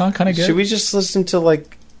this song kind of good? Should we just listen to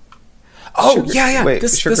like? Oh, Sugar- yeah. wait,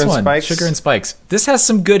 This Sugar and one, Spikes? Sugar and Spikes. This has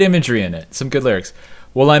some good imagery in it, some good lyrics.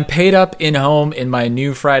 Well, I'm paid up in home in my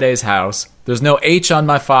new Friday's house. There's no H on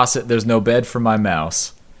my faucet. There's no bed for my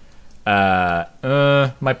mouse.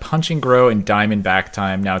 My punching grow in diamond back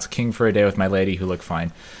time. Now it's king for a day with my lady who look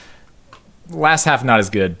fine. Last half not as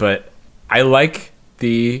good, but I like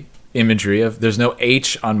the imagery of there's no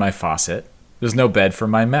H on my faucet. There's no bed for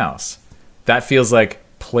my mouse. That feels like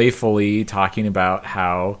playfully talking about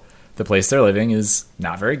how the place they're living is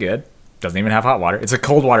not very good. Doesn't even have hot water. It's a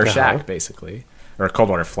cold water shack, basically, or a cold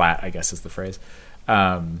water flat, I guess is the phrase.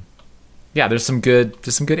 Yeah, there's some good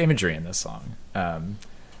imagery in this song.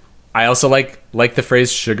 I also like the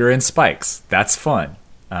phrase "sugar and spikes." That's fun.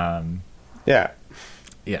 Yeah.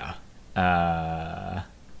 Yeah.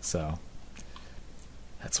 So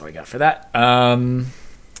that's what I got for that.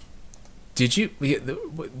 Did you?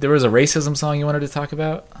 There was a racism song you wanted to talk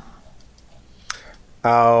about.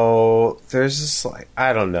 Oh, there's this like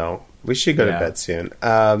I don't know. We should go to Yeah. bed soon.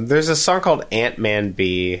 There's a song called Ant-Man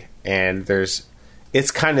Bee, and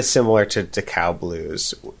it's kind of similar to Cow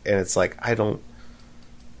Blues, and it's like I don't.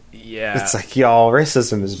 Yeah. It's like y'all,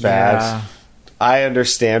 racism is bad. Yeah. I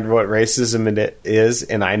understand what racism it is,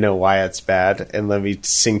 and I know why it's bad. And let me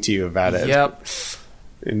sing to you about it. Yep.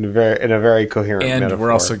 In a very coherent And metaphor.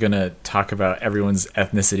 we're also going to talk about everyone's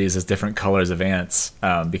ethnicities as different colors of ants,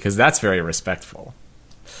 because that's very respectful.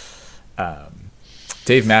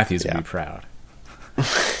 Dave Matthews would be proud.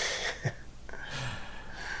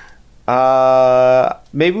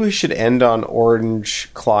 Maybe we should end on Orange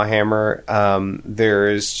Clawhammer. There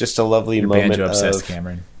is just a lovely You're moment banjo obsessed, of.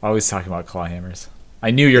 Cameron. Always talking about claw hammers. I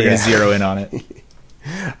knew you were going to zero in on it.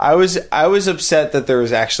 I was upset that there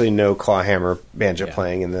was actually no Clawhammer banjo Yeah.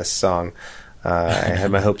 playing in this song. I had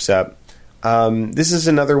my hopes up. This is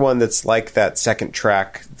another one that's like that second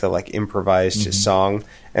track, the like improvised Mm-hmm. song,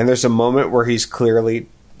 and there's a moment where he's clearly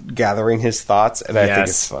gathering his thoughts, and I think Yes.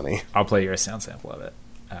 it's funny. I'll play you a sound sample of it.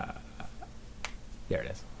 There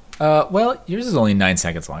it is. Well, yours is only 9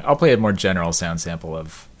 seconds long. I'll play a more general sound sample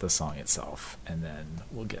of the song itself, and then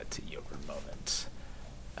we'll get to your moment.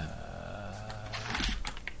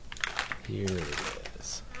 Here it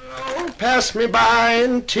is. Passed me by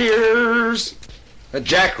in tears. A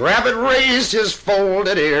jackrabbit raised his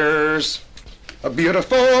folded ears. A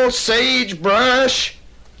beautiful sagebrush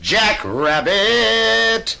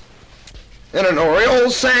jackrabbit. And an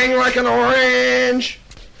oriole sang like an orange.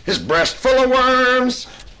 His breast full of worms.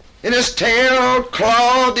 And his tail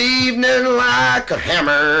clawed the evening like a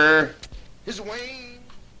hammer. His wing.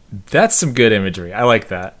 That's some good imagery. I like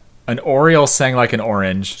that. An oriole sang like an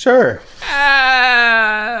orange. Sure.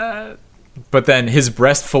 But then his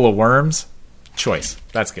breast full of worms. Choice.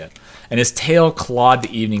 That's good. And his tail clawed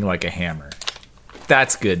the evening like a hammer.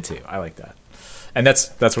 That's good too. I like that. And that's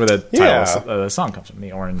where the title of the song comes from.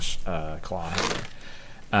 The orange claw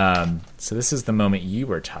hammer. So this is the moment you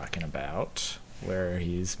were talking about, where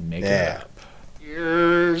he's making it up.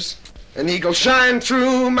 Ears. An eagle shine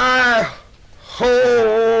through my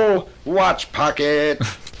whole watch pocket.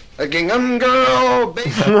 A gingham girl,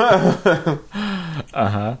 baby.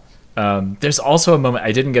 There's also a moment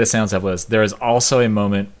I didn't get a sound sample of this. There is also a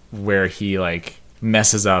moment where he like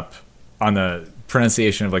messes up on the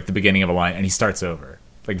pronunciation of like the beginning of a line, and he starts over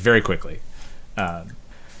like very quickly.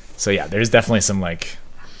 So yeah, there's definitely some like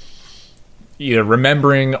either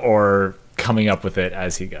remembering or coming up with it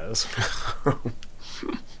as he goes.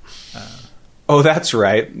 Oh, that's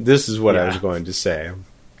right. This is what I Yeah. was going to say.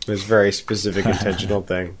 It was a very specific, intentional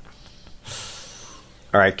thing.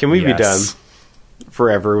 All right, can we be done Yes.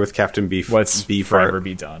 forever with Captain Beef? Let's Beefheart? forever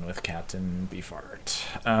be done with Captain Beefheart.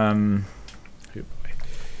 Oh boy.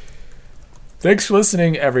 Thanks for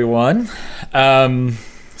listening, everyone.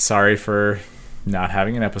 Sorry for not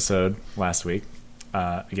having an episode last week.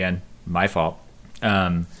 Again, my fault.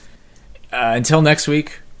 Until next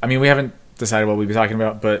week. I mean, we haven't decided what we'll be talking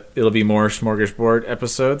about, but it'll be more Smorgasbord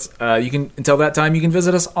episodes. Until that time, you can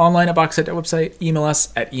visit us online at boxset.website, email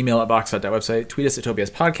us at email@boxset.website, tweet us at Tobias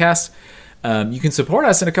Podcast. You can support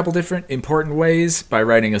us in a couple different important ways by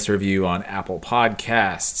writing us a review on Apple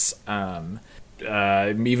Podcasts.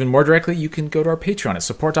 Even more directly, you can go to our Patreon at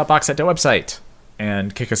support.boxset.website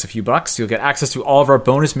and kick us a few bucks. You'll get access to all of our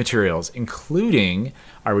bonus materials, including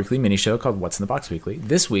our weekly mini show called What's in the Box Weekly.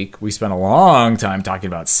 This week, we spent a long time talking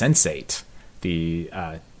about Sense8, the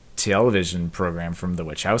television program from the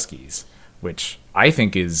Wachowskis, which I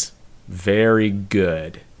think is very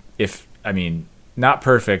good. Not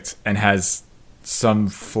perfect and has some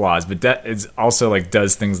flaws, but that is also like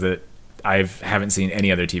does things that I haven't seen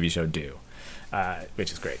any other TV show do,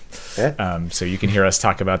 which is great. Yeah. So you can hear us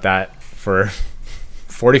talk about that for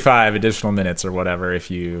 45 additional minutes or whatever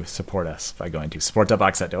if you support us by going to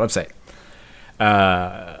support.boxset.website.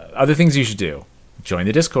 Other things you should do: join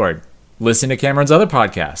the Discord, listen to Cameron's other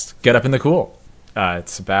podcast, Get Up in the Cool.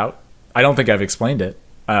 It's about, I don't think I've explained it,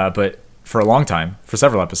 but for a long time, for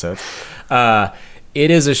several episodes, it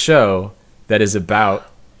is a show that is about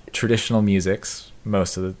traditional musics I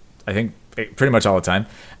think pretty much all the time.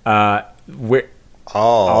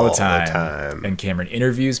 All the time. And Cameron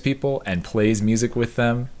interviews people and plays music with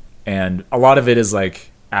them. And a lot of it is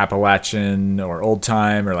like Appalachian or old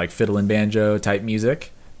time or like fiddle and banjo type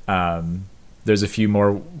music. There's a few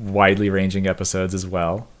more widely ranging episodes as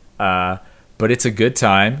well. But it's a good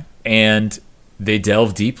time. And they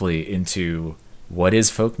delve deeply into what is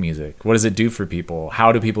folk music? What does it do for people?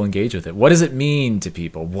 How do people engage with it? What does it mean to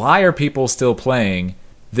people? Why are people still playing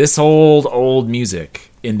this old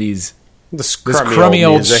music in this This crummy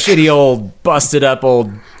old, music. shitty old, busted up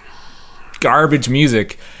old garbage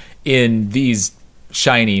music in these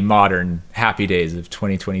shiny, modern, happy days of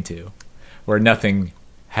 2022, where nothing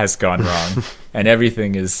has gone wrong and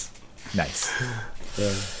everything is nice.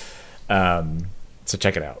 So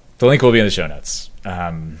check it out. The link will be in the show notes.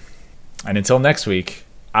 And until next week,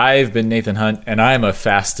 I've been Nathan Hunt, and I'm a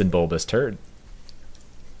fast and bulbous turd.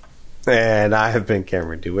 And I have been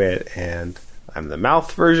Cameron DeWitt, and I'm the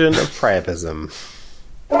mouth version of priapism.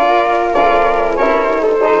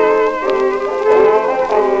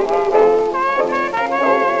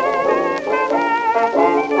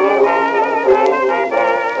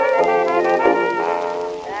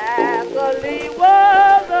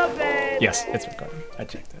 Yes, it's recording. I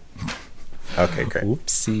checked it. Okay, great.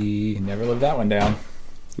 Oopsie. Never lived that one down.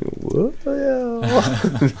 Well.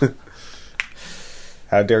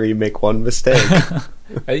 How dare you make one mistake?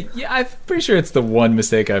 Yeah, I'm pretty sure it's the one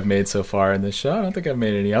mistake I've made so far in this show. I don't think I've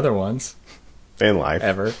made any other ones. In life.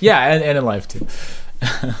 Ever. Yeah, and in life, too.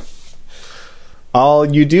 All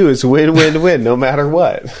you do is win, win, win, no matter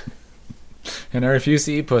what. And I refuse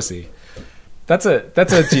to eat pussy. That's a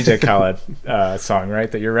DJ Khaled song,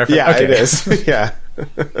 right? That you're referencing? Yeah, okay. it is. Yeah.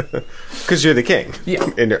 Because you're the king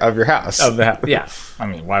of your house. Yeah. I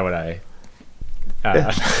mean, why would I...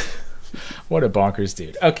 what a bonkers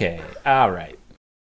dude. Okay. All right.